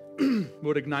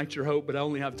would ignite your hope, but I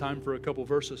only have time for a couple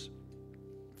verses.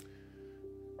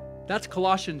 That's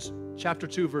Colossians chapter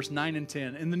 2, verse 9 and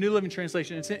 10. In the New Living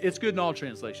Translation, it's good in all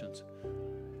translations.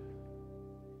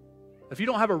 If you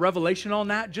don't have a revelation on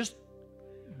that, just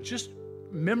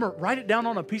write it down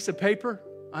on a piece of paper.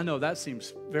 I know that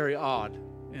seems very odd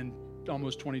in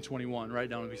almost 2021. Write it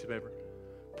down on a piece of paper.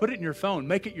 Put it in your phone.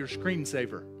 Make it your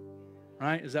screensaver.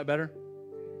 Right? Is that better?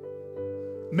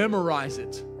 Memorize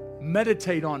it.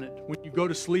 Meditate on it when you go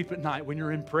to sleep at night, when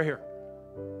you're in prayer.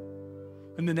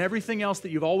 And then everything else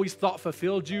that you've always thought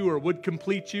fulfilled you or would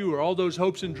complete you, or all those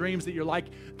hopes and dreams that you're like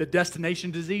the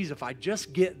destination disease, if I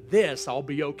just get this, I'll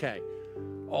be okay.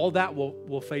 All that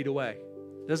will fade away.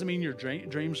 Doesn't mean your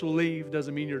dreams will leave.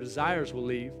 Doesn't mean your desires will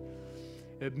leave.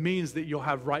 It means that you'll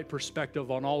have right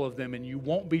perspective on all of them and you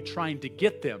won't be trying to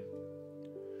get them.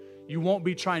 You won't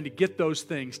be trying to get those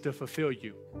things to fulfill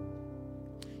you.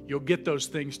 You'll get those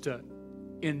things to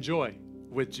enjoy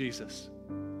with Jesus.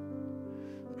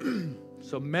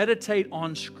 So meditate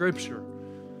on Scripture.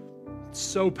 It's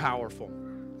so powerful.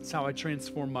 It's how I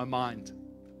transform my mind.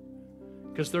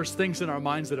 Because there's things in our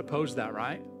minds that oppose that,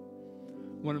 right?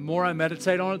 When the more I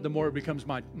meditate on it, the more it becomes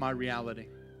my reality.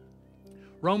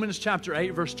 Romans chapter 8,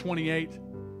 verse 28.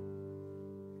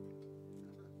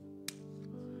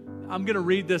 I'm going to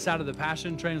read this out of the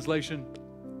Passion Translation.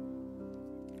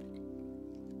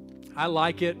 I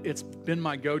like it. It's been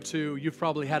my go-to. You've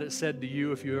probably had it said to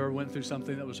you if you ever went through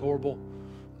something that was horrible.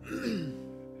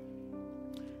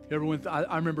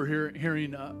 I remember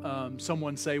hearing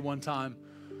someone say one time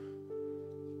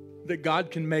that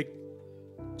God can make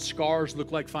scars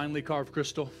look like finely carved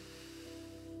crystal.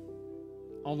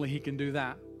 Only He can do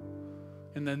that.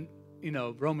 And then,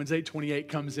 Romans 8:28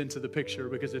 comes into the picture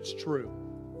because it's true.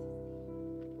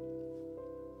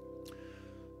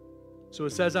 So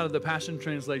it says out of the Passion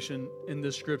Translation in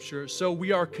this scripture, so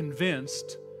we are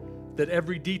convinced that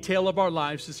every detail of our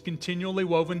lives is continually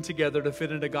woven together to fit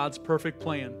into God's perfect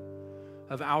plan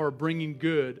of bringing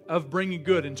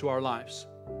good into our lives.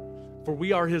 For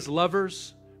we are His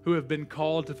lovers who have been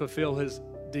called to fulfill His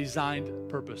designed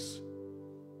purpose.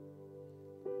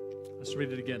 Let's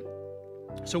read it again.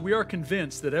 So we are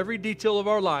convinced that every detail of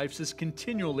our lives is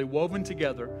continually woven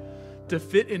together to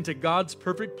fit into God's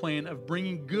perfect plan of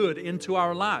bringing good into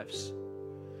our lives.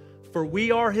 For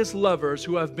we are His lovers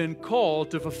who have been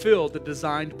called to fulfill the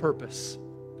designed purpose.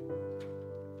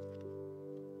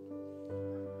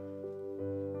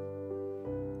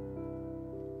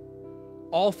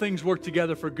 All things work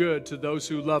together for good to those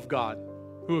who love God,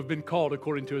 who have been called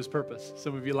according to His purpose.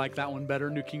 Some of you like that one better,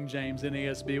 New King James,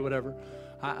 NASB, whatever.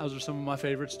 Those are some of my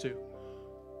favorites too.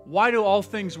 Why do all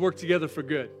things work together for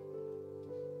good?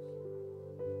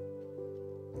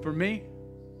 For me,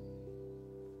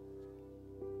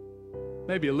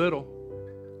 maybe a little.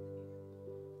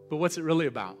 But what's it really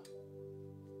about?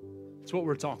 It's what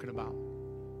we're talking about.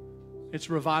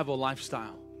 It's revival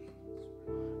lifestyle.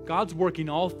 God's working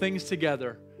all things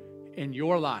together in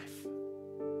your life.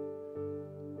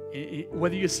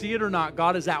 Whether you see it or not,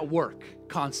 God is at work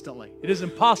constantly. It is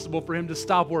impossible for Him to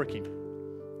stop working.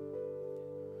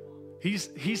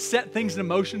 He's set things in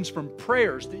motion from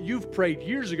prayers that you've prayed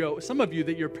years ago. Some of you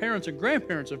that your parents and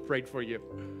grandparents have prayed for you.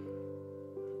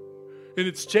 And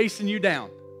it's chasing you down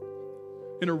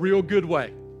in a real good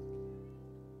way.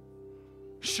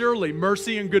 Surely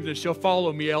mercy and goodness shall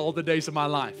follow me all the days of my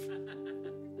life.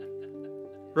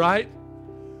 Right?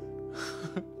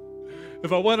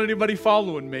 If I want anybody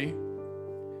following me,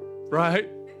 right,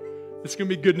 it's going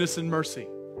to be goodness and mercy.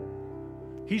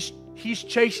 He's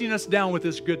chasing us down with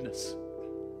His goodness.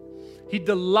 He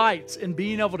delights in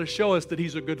being able to show us that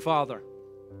He's a good Father.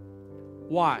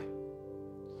 Why?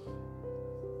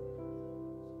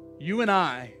 You and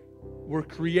I were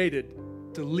created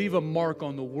to leave a mark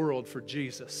on the world for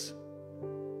Jesus.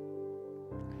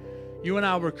 You and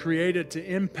I were created to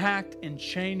impact and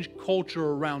change culture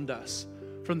around us,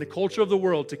 from the culture of the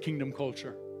world to kingdom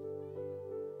culture.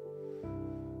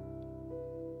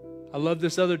 I love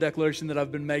this other declaration that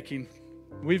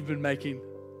we've been making.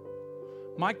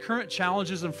 My current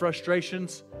challenges and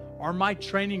frustrations are my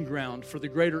training ground for the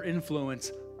greater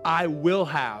influence I will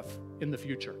have in the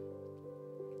future.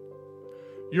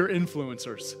 You're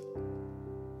influencers.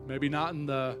 Maybe not in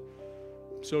the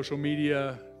social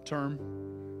media term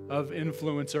of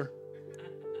influencer.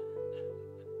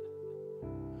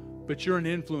 But you're an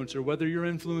influencer. Whether you're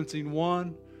influencing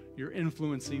one, you're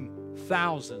influencing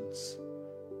thousands.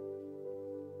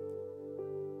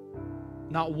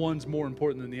 Not one's more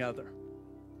important than the other.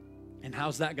 And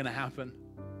how's that going to happen?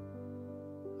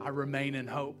 I remain in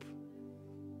hope.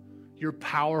 You're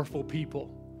powerful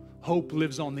people. Hope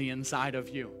lives on the inside of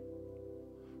you.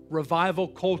 Revival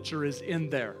culture is in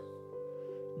there.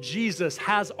 Jesus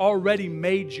has already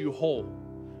made you whole.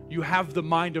 You have the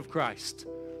mind of Christ.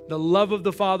 The love of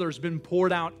the Father has been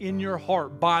poured out in your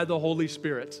heart by the Holy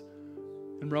Spirit.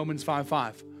 In Romans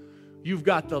 5:5. You've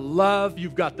got the love,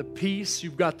 you've got the peace,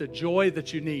 you've got the joy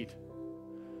that you need.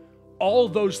 All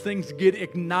those things get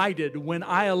ignited when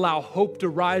I allow hope to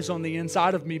rise on the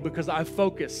inside of me because I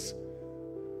focus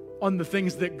on the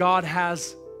things that God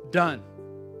has done.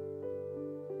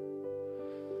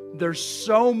 There's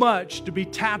so much to be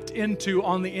tapped into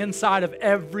on the inside of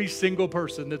every single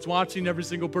person that's watching, every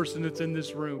single person that's in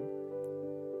this room.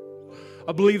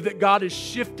 I believe that God is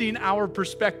shifting our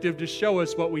perspective to show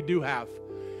us what we do have,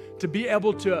 to be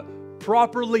able to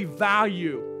properly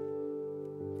value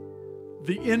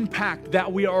the impact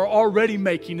that we are already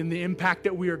making and the impact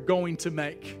that we are going to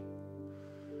make.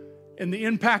 And the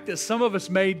impact that some of us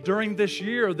made during this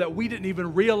year that we didn't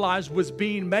even realize was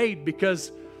being made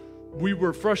because we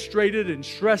were frustrated and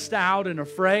stressed out and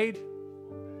afraid.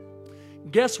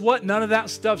 Guess what? None of that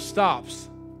stuff stops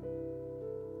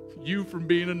you from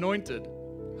being anointed.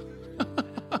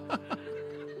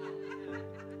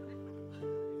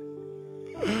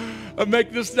 I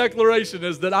make this declaration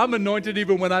is that I'm anointed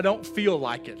even when I don't feel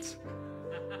like it.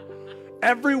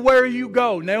 Everywhere you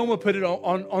go, Naoma put it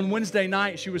on Wednesday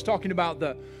night. She was talking about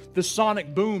the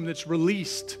sonic boom that's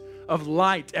released of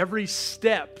light. Every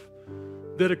step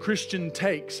that a Christian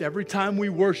takes, every time we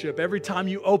worship, every time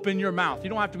you open your mouth. You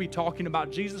don't have to be talking about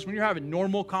Jesus. When you're having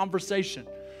normal conversation,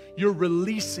 you're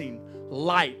releasing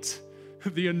light.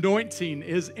 The anointing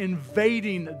is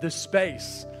invading the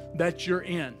space that you're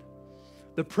in.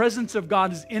 The presence of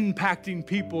God is impacting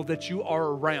people that you are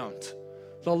around.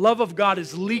 The love of God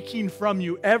is leaking from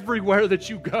you everywhere that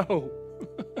you go.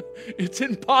 It's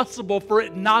impossible for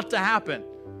it not to happen,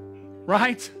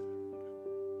 right?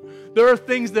 There are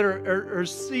things that are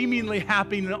seemingly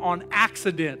happening on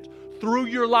accident through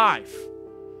your life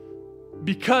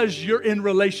because you're in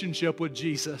relationship with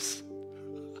Jesus.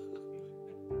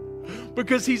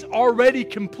 Because He's already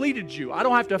completed you. I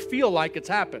don't have to feel like it's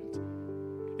happened.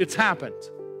 It's happened.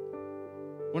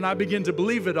 When I begin to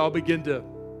believe it, I'll begin to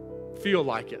feel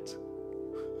like it.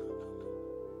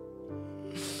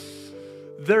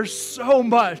 There's so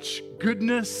much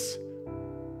goodness,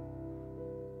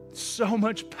 so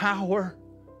much power,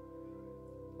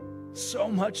 so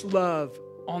much love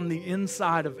on the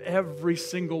inside of every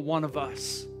single one of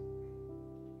us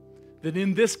that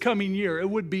in this coming year, it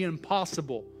would be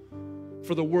impossible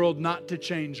for the world not to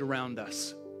change around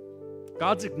us.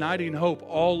 God's igniting hope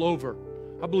all over.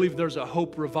 I believe there's a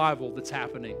hope revival that's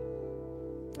happening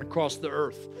across the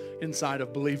earth inside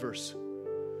of believers.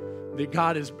 That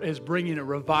God is bringing a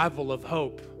revival of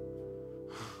hope.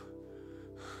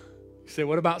 You say,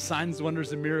 what about signs,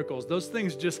 wonders, and miracles? Those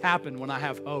things just happen when I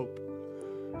have hope.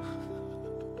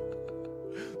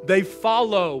 They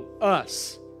follow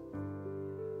us.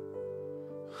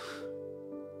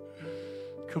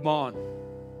 Come on.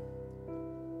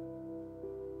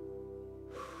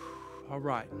 All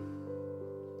right.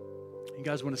 You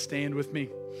guys want to stand with me?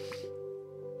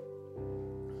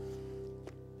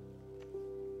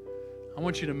 I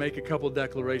want you to make a couple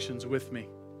declarations with me.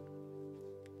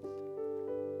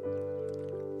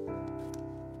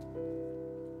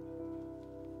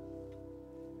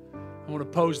 I want to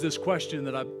pose this question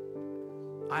that I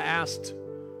asked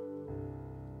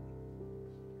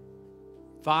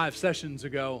 5 sessions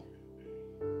ago.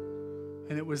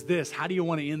 And it was this: how do you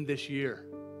want to end this year?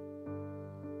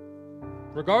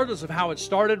 Regardless of how it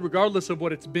started, regardless of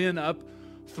what it's been up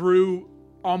through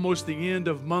almost the end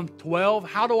of month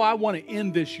 12, how do I want to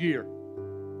end this year?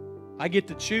 I get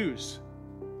to choose.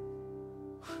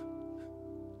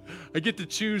 I get to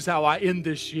choose how I end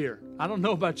this year. I don't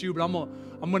know about you, but I'm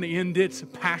going to end it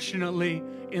passionately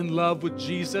in love with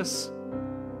Jesus.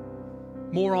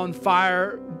 More on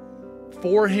fire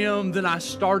for Him than I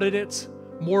started it.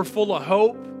 More full of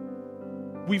hope.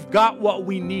 We've got what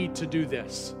we need to do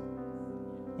this.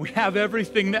 We have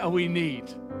everything that we need.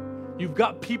 You've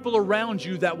got people around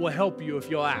you that will help you if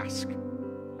you'll ask.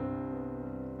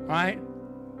 Right?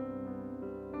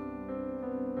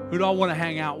 Who do I want to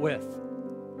hang out with?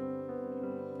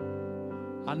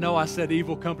 I know I said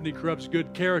evil company corrupts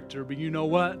good character, but you know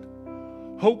what?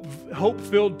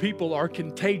 Hope-filled people are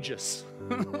contagious.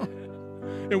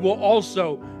 It will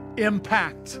also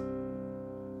impact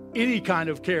any kind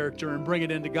of character and bring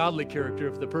it into godly character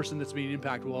if the person that's being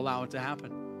impacted will allow it to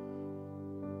happen.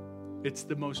 It's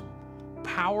the most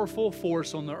powerful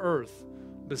force on the earth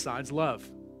besides love.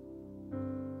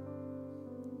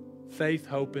 Faith,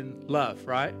 hope, and love,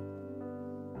 right?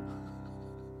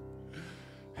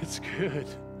 It's good.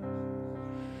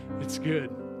 It's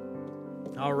good.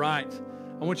 All right.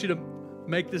 I want you to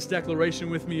make this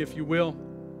declaration with me, if you will.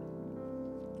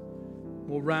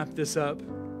 We'll wrap this up.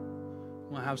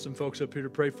 We'll have some folks up here to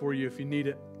pray for you if you need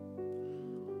it.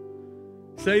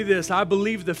 Say this: I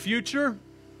believe the future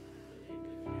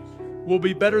will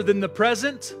be better than the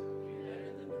present,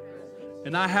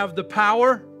 and I have the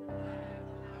power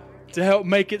to help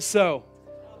make it so.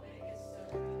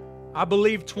 I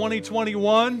believe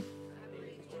 2021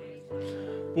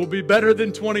 will be better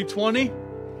than 2020,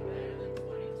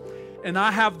 and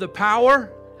I have the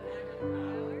power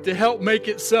to help make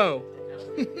it so.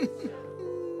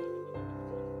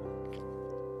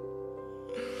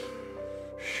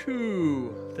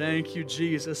 Whew. Thank you,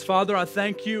 Jesus. Father, I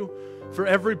thank you for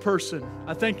every person.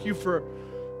 I thank you for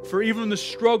even the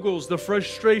struggles, the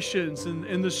frustrations,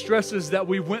 and the stresses that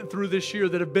we went through this year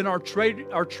that have been our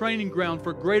training ground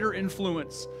for greater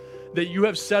influence that you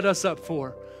have set us up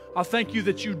for. I thank you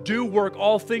that you do work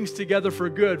all things together for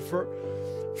good,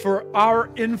 for our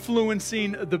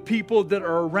influencing the people that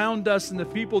are around us and the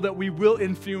people that we will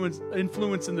influence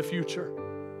in the future.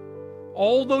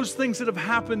 All those things that have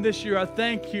happened this year, I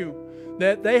thank you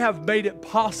that they have made it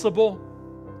possible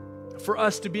for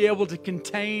us to be able to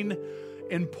contain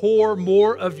and pour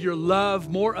more of your love,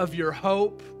 more of your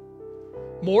hope,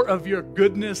 more of your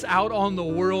goodness out on the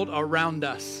world around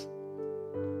us.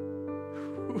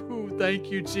 Ooh, thank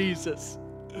you, Jesus.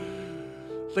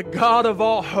 The God of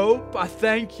all hope, I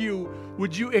thank you.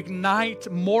 Would you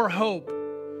ignite more hope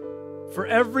for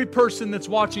every person that's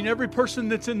watching, every person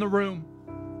that's in the room?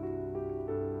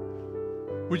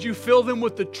 Would you fill them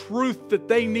with the truth that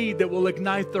they need that will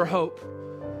ignite their hope?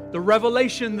 The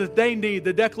revelation that they need,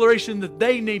 the declaration that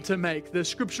they need to make, the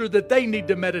scripture that they need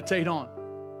to meditate on.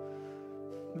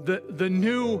 The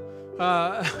new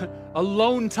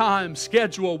alone time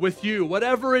schedule with you,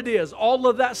 whatever it is, all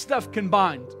of that stuff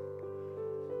combined.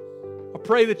 I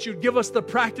pray that you'd give us the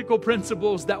practical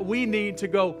principles that we need to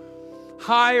go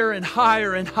higher and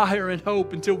higher and higher in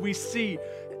hope until we see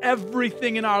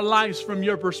everything in our lives from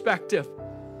your perspective.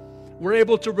 We're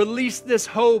able to release this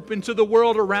hope into the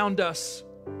world around us.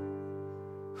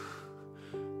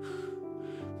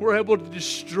 We're able to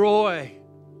destroy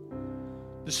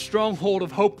the stronghold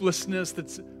of hopelessness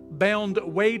that's bound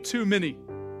way too many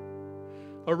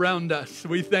around us.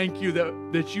 We thank you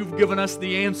that you've given us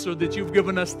the answer, that you've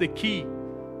given us the key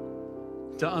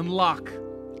to unlock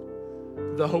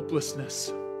the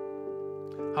hopelessness.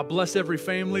 I bless every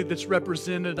family that's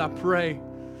represented. I pray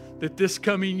that this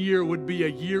coming year would be a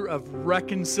year of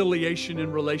reconciliation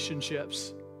in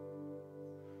relationships,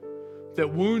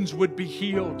 that wounds would be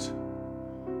healed,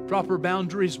 proper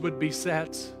boundaries would be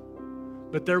set,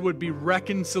 but there would be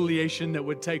reconciliation that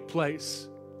would take place.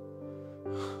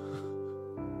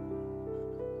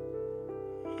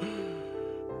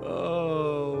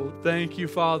 Oh, thank you,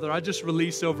 Father. I just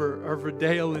release over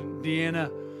Dale and Deanna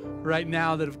right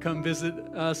now that have come visit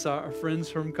us, our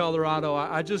friends from Colorado.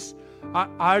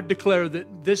 I declare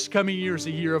that this coming year is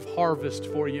a year of harvest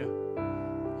for you.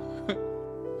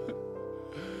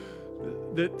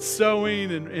 That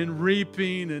sowing and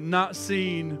reaping and not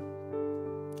seeing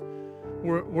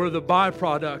were the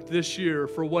byproduct this year,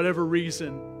 for whatever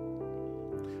reason,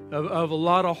 of a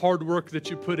lot of hard work that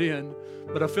you put in.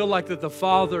 But I feel like that the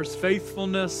Father's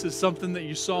faithfulness is something that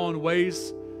you saw in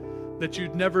ways that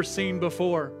you'd never seen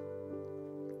before.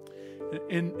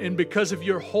 And because of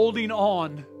your holding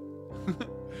on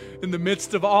in the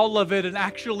midst of all of it and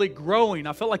actually growing,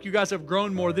 I feel like you guys have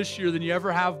grown more this year than you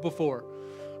ever have before.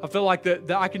 I feel like that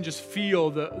I can just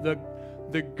feel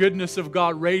the goodness of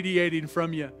God radiating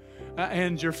from you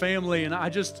and your family. And I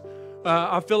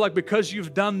feel like because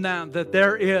you've done that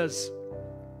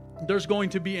there's going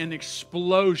to be an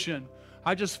explosion.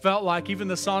 I just felt like even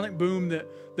the sonic boom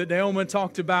that Naomi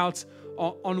talked about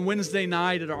on Wednesday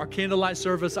night at our candlelight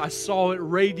service, I saw it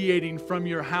radiating from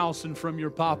your house and from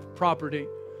your property.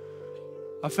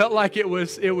 I felt like it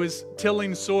was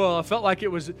tilling soil. I felt like it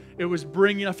was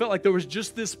bringing. I felt like there was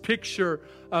just this picture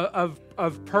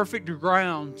of perfect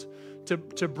ground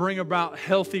to bring about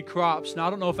healthy crops. Now I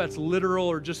don't know if that's literal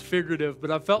or just figurative, but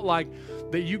I felt like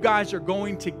that you guys are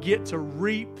going to get to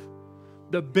reap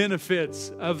the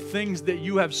benefits of things that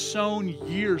you have sown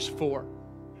years for.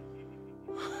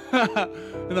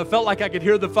 And I felt like I could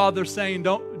hear the Father saying,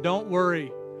 "Don't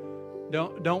worry,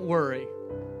 don't worry."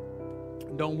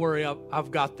 Don't worry, I've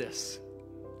got this.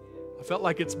 I felt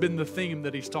like it's been the theme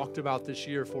that He's talked about this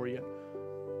year for you.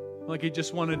 Like He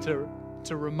just wanted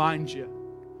to remind you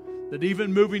that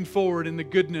even moving forward in the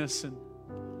goodness and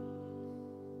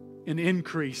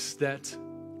increase, that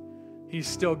He's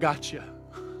still got you.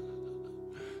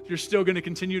 You're still going to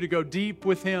continue to go deep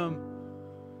with Him.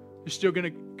 You're still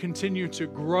going to continue to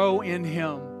grow in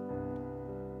Him.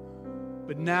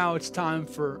 But now it's time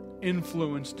for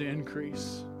influence to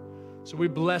increase. So we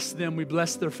bless them, we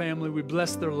bless their family, we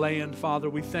bless their land, Father.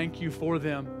 We thank you for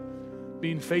them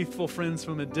being faithful friends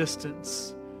from a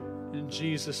distance. In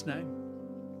Jesus' name.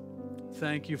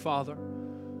 Thank you, Father.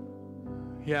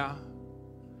 Yeah.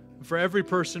 For every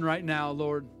person right now,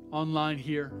 Lord, online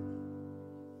here,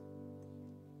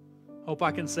 hope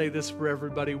I can say this for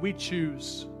everybody. We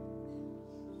choose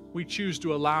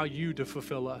to allow you to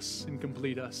fulfill us and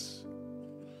complete us.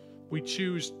 We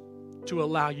choose to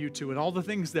allow you to. And all the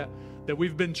things that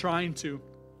we've been trying to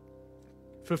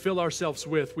fulfill ourselves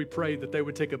with, we pray that they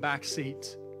would take a back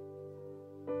seat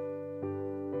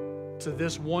to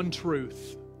this one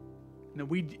truth. And that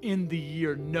we'd end the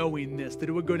year knowing this, that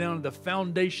it would go down to the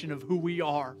foundation of who we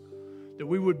are, that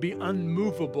we would be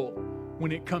unmovable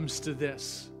when it comes to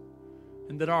this,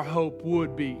 and that our hope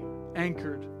would be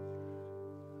anchored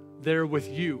there with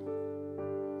you,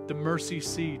 the mercy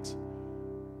seat,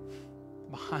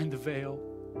 behind the veil,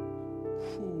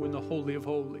 in the Holy of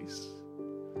Holies.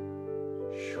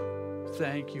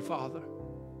 Thank you, Father.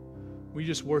 We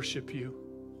just worship you.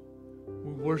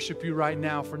 We worship you right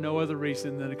now for no other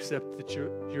reason than except that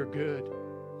you're good.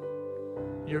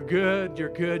 You're good, you're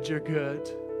good, you're good.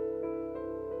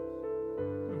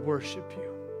 We worship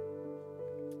you.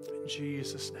 In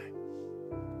Jesus' name.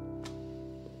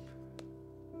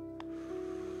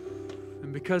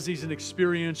 And because He's an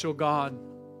experiential God,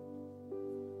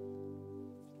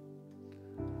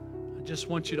 I just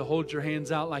want you to hold your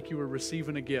hands out like you were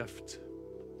receiving a gift.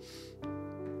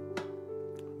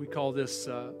 We call this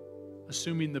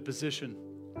assuming the position.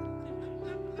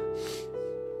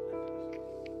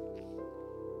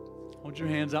 Hold your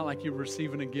hands out like you're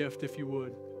receiving a gift, if you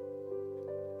would.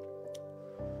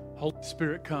 Holy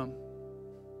Spirit, come.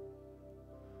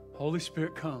 Holy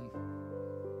Spirit, come.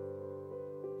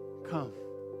 Come.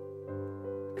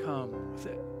 Come with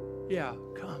it. Yeah,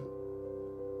 come.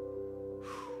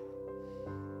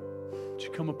 Would you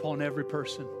come upon every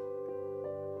person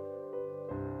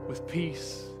with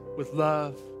peace, with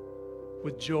love,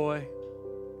 with joy,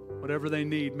 whatever they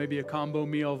need, maybe a combo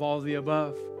meal of all of the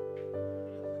above.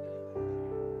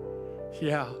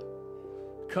 Yeah.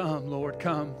 Come, Lord,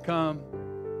 come, come.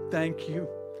 Thank you.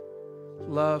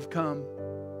 Love, come.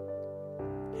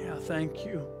 Yeah, thank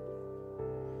you.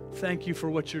 Thank you for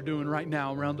what you're doing right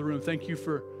now around the room. Thank you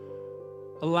for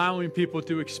allowing people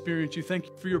to experience you. Thank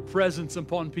you for your presence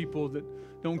upon people that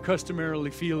don't customarily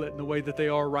feel it in the way that they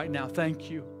are right now. Thank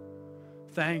you.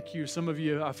 Thank you. Some of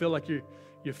you, I feel like you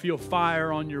feel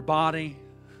fire on your body.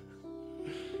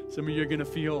 Some of you are going to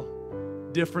feel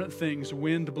different things.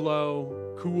 Wind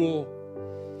blow, cool,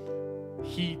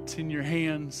 heat in your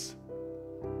hands.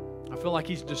 I feel like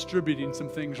He's distributing some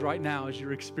things right now as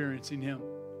you're experiencing Him.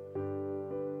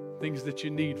 Things that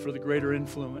you need for the greater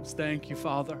influence. Thank you,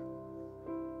 Father.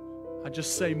 I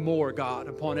just say more, God,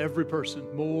 upon every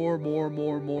person. More, more,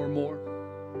 more, more, more.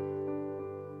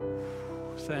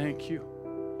 Thank you.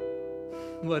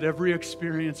 Let every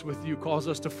experience with you cause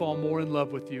us to fall more in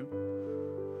love with you.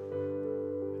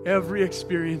 Every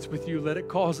experience with you, let it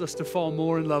cause us to fall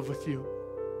more in love with you.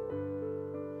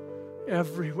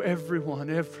 Everyone.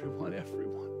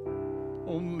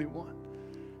 Only one.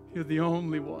 You're the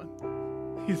only one.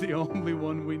 You're the only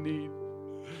one we need.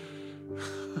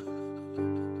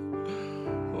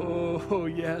 Oh,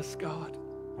 yes, God.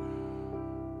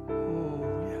 Oh,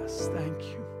 yes. Thank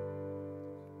you.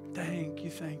 Thank you,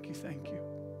 thank you, thank you.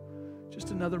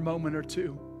 Just another moment or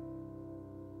two.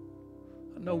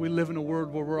 I know we live in a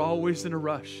world where we're always in a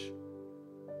rush.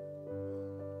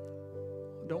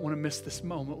 I don't want to miss this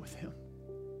moment with Him.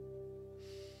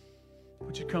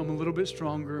 Would you come a little bit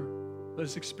stronger? Let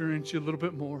us experience you a little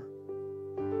bit more.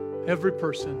 Every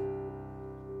person.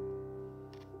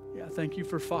 Yeah, thank you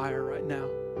for fire right now.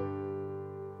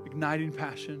 Igniting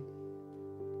passion.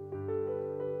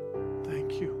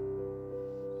 Thank you.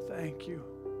 Thank you.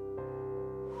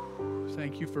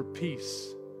 Thank you for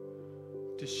peace.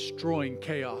 Destroying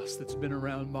chaos that's been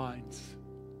around minds.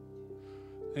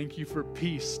 Thank you for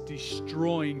peace.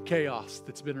 Destroying chaos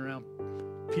that's been around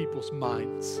people's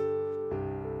minds.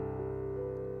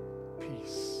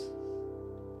 Peace.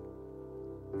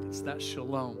 It's that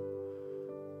shalom.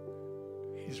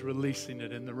 He's releasing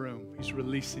it in the room. He's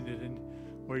releasing it in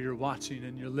where you're watching,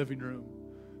 in your living room,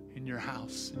 in your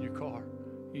house, in your car.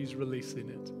 He's releasing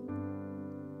it.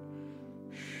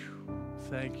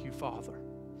 Thank you, Father.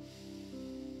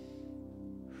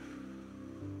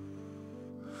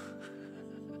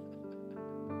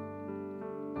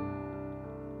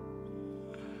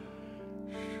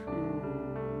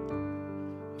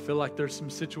 I feel like there's some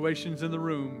situations in the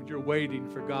room you're waiting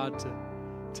for God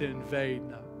to invade.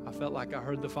 I felt like I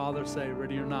heard the Father say,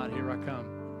 ready or not, here I come.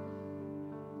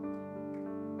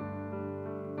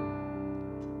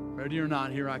 Ready or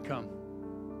not, here I come.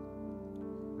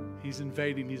 He's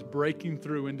invading. He's breaking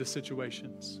through into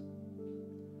situations.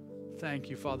 Thank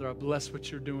you, Father. I bless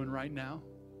what you're doing right now.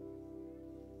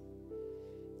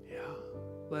 Yeah.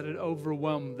 Let it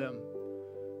overwhelm them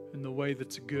in the way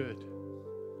that's good.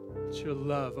 Let your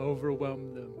love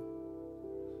overwhelm them.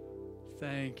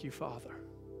 Thank you, Father.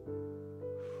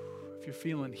 If you're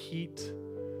feeling heat,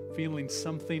 feeling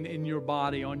something in your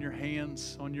body, on your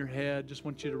hands, on your head, just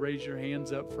want you to raise your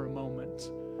hands up for a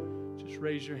moment. Just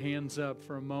raise your hands up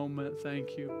for a moment.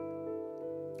 Thank you.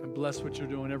 And bless what you're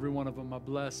doing, every one of them. I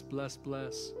bless. Bless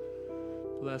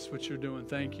what you're doing.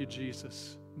 Thank you,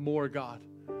 Jesus. More, God.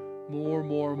 More.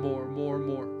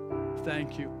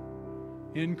 Thank you.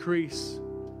 Increase.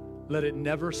 Let it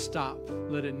never stop.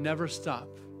 Let it never stop.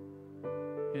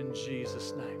 In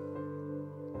Jesus' name.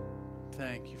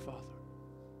 Thank you, Father.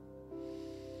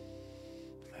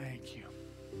 Thank you.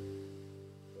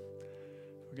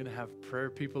 We're going to have prayer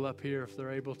people up here if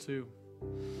they're able to.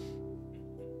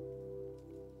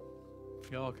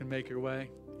 If y'all can make your way.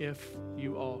 If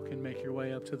you all can make your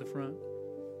way up to the front.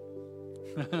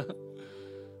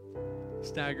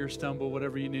 Stagger, stumble,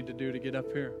 whatever you need to do to get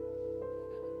up here.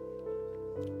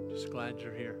 Just glad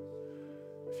you're here.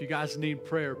 If you guys need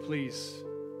prayer, please,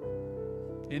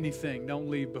 anything, don't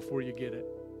leave before you get it.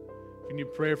 If you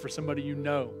need prayer for somebody you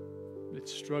know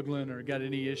that's struggling or got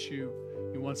any issue,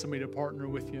 you want somebody to partner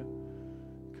with you,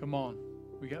 come on.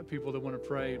 We got people that want to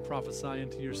pray and prophesy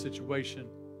into your situation.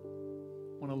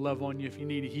 Want to love on you. If you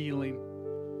need healing,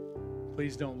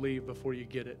 please don't leave before you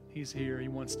get it. He's here. He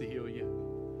wants to heal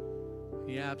you.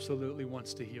 He absolutely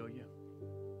wants to heal you.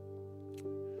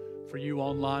 For you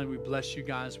online, we bless you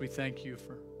guys. We thank you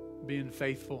for being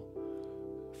faithful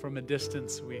from a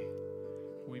distance. We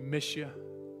miss you.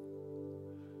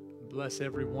 Bless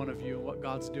every one of you and what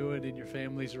God's doing in your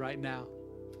families right now.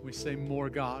 We say more,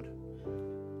 God.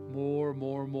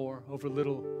 More. Over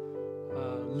little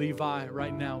Levi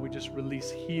right now, we just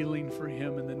release healing for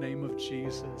him in the name of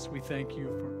Jesus. We thank you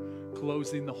for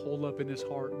closing the hole up in his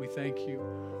heart. We thank you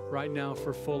right now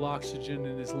for full oxygen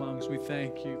in his lungs. We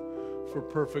thank you for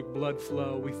perfect blood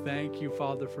flow. We thank you,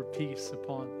 Father, for peace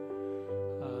upon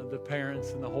the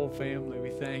parents and the whole family. We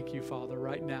thank you, Father,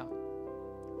 right now.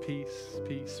 Peace.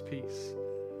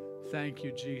 Thank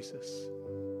you, Jesus.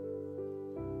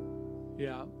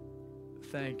 Yeah.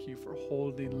 Thank you for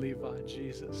holding Levi,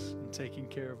 Jesus, and taking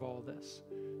care of all this.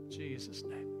 In Jesus'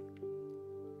 name.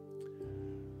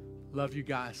 Love you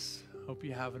guys. Hope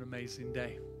you have an amazing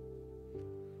day.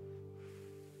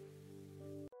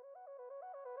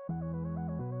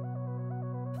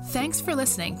 Thanks for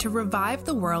listening to Revive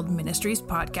the World Ministries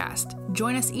podcast.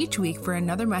 Join us each week for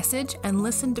another message and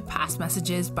listen to past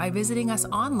messages by visiting us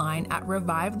online at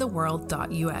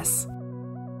revivetheworld.us.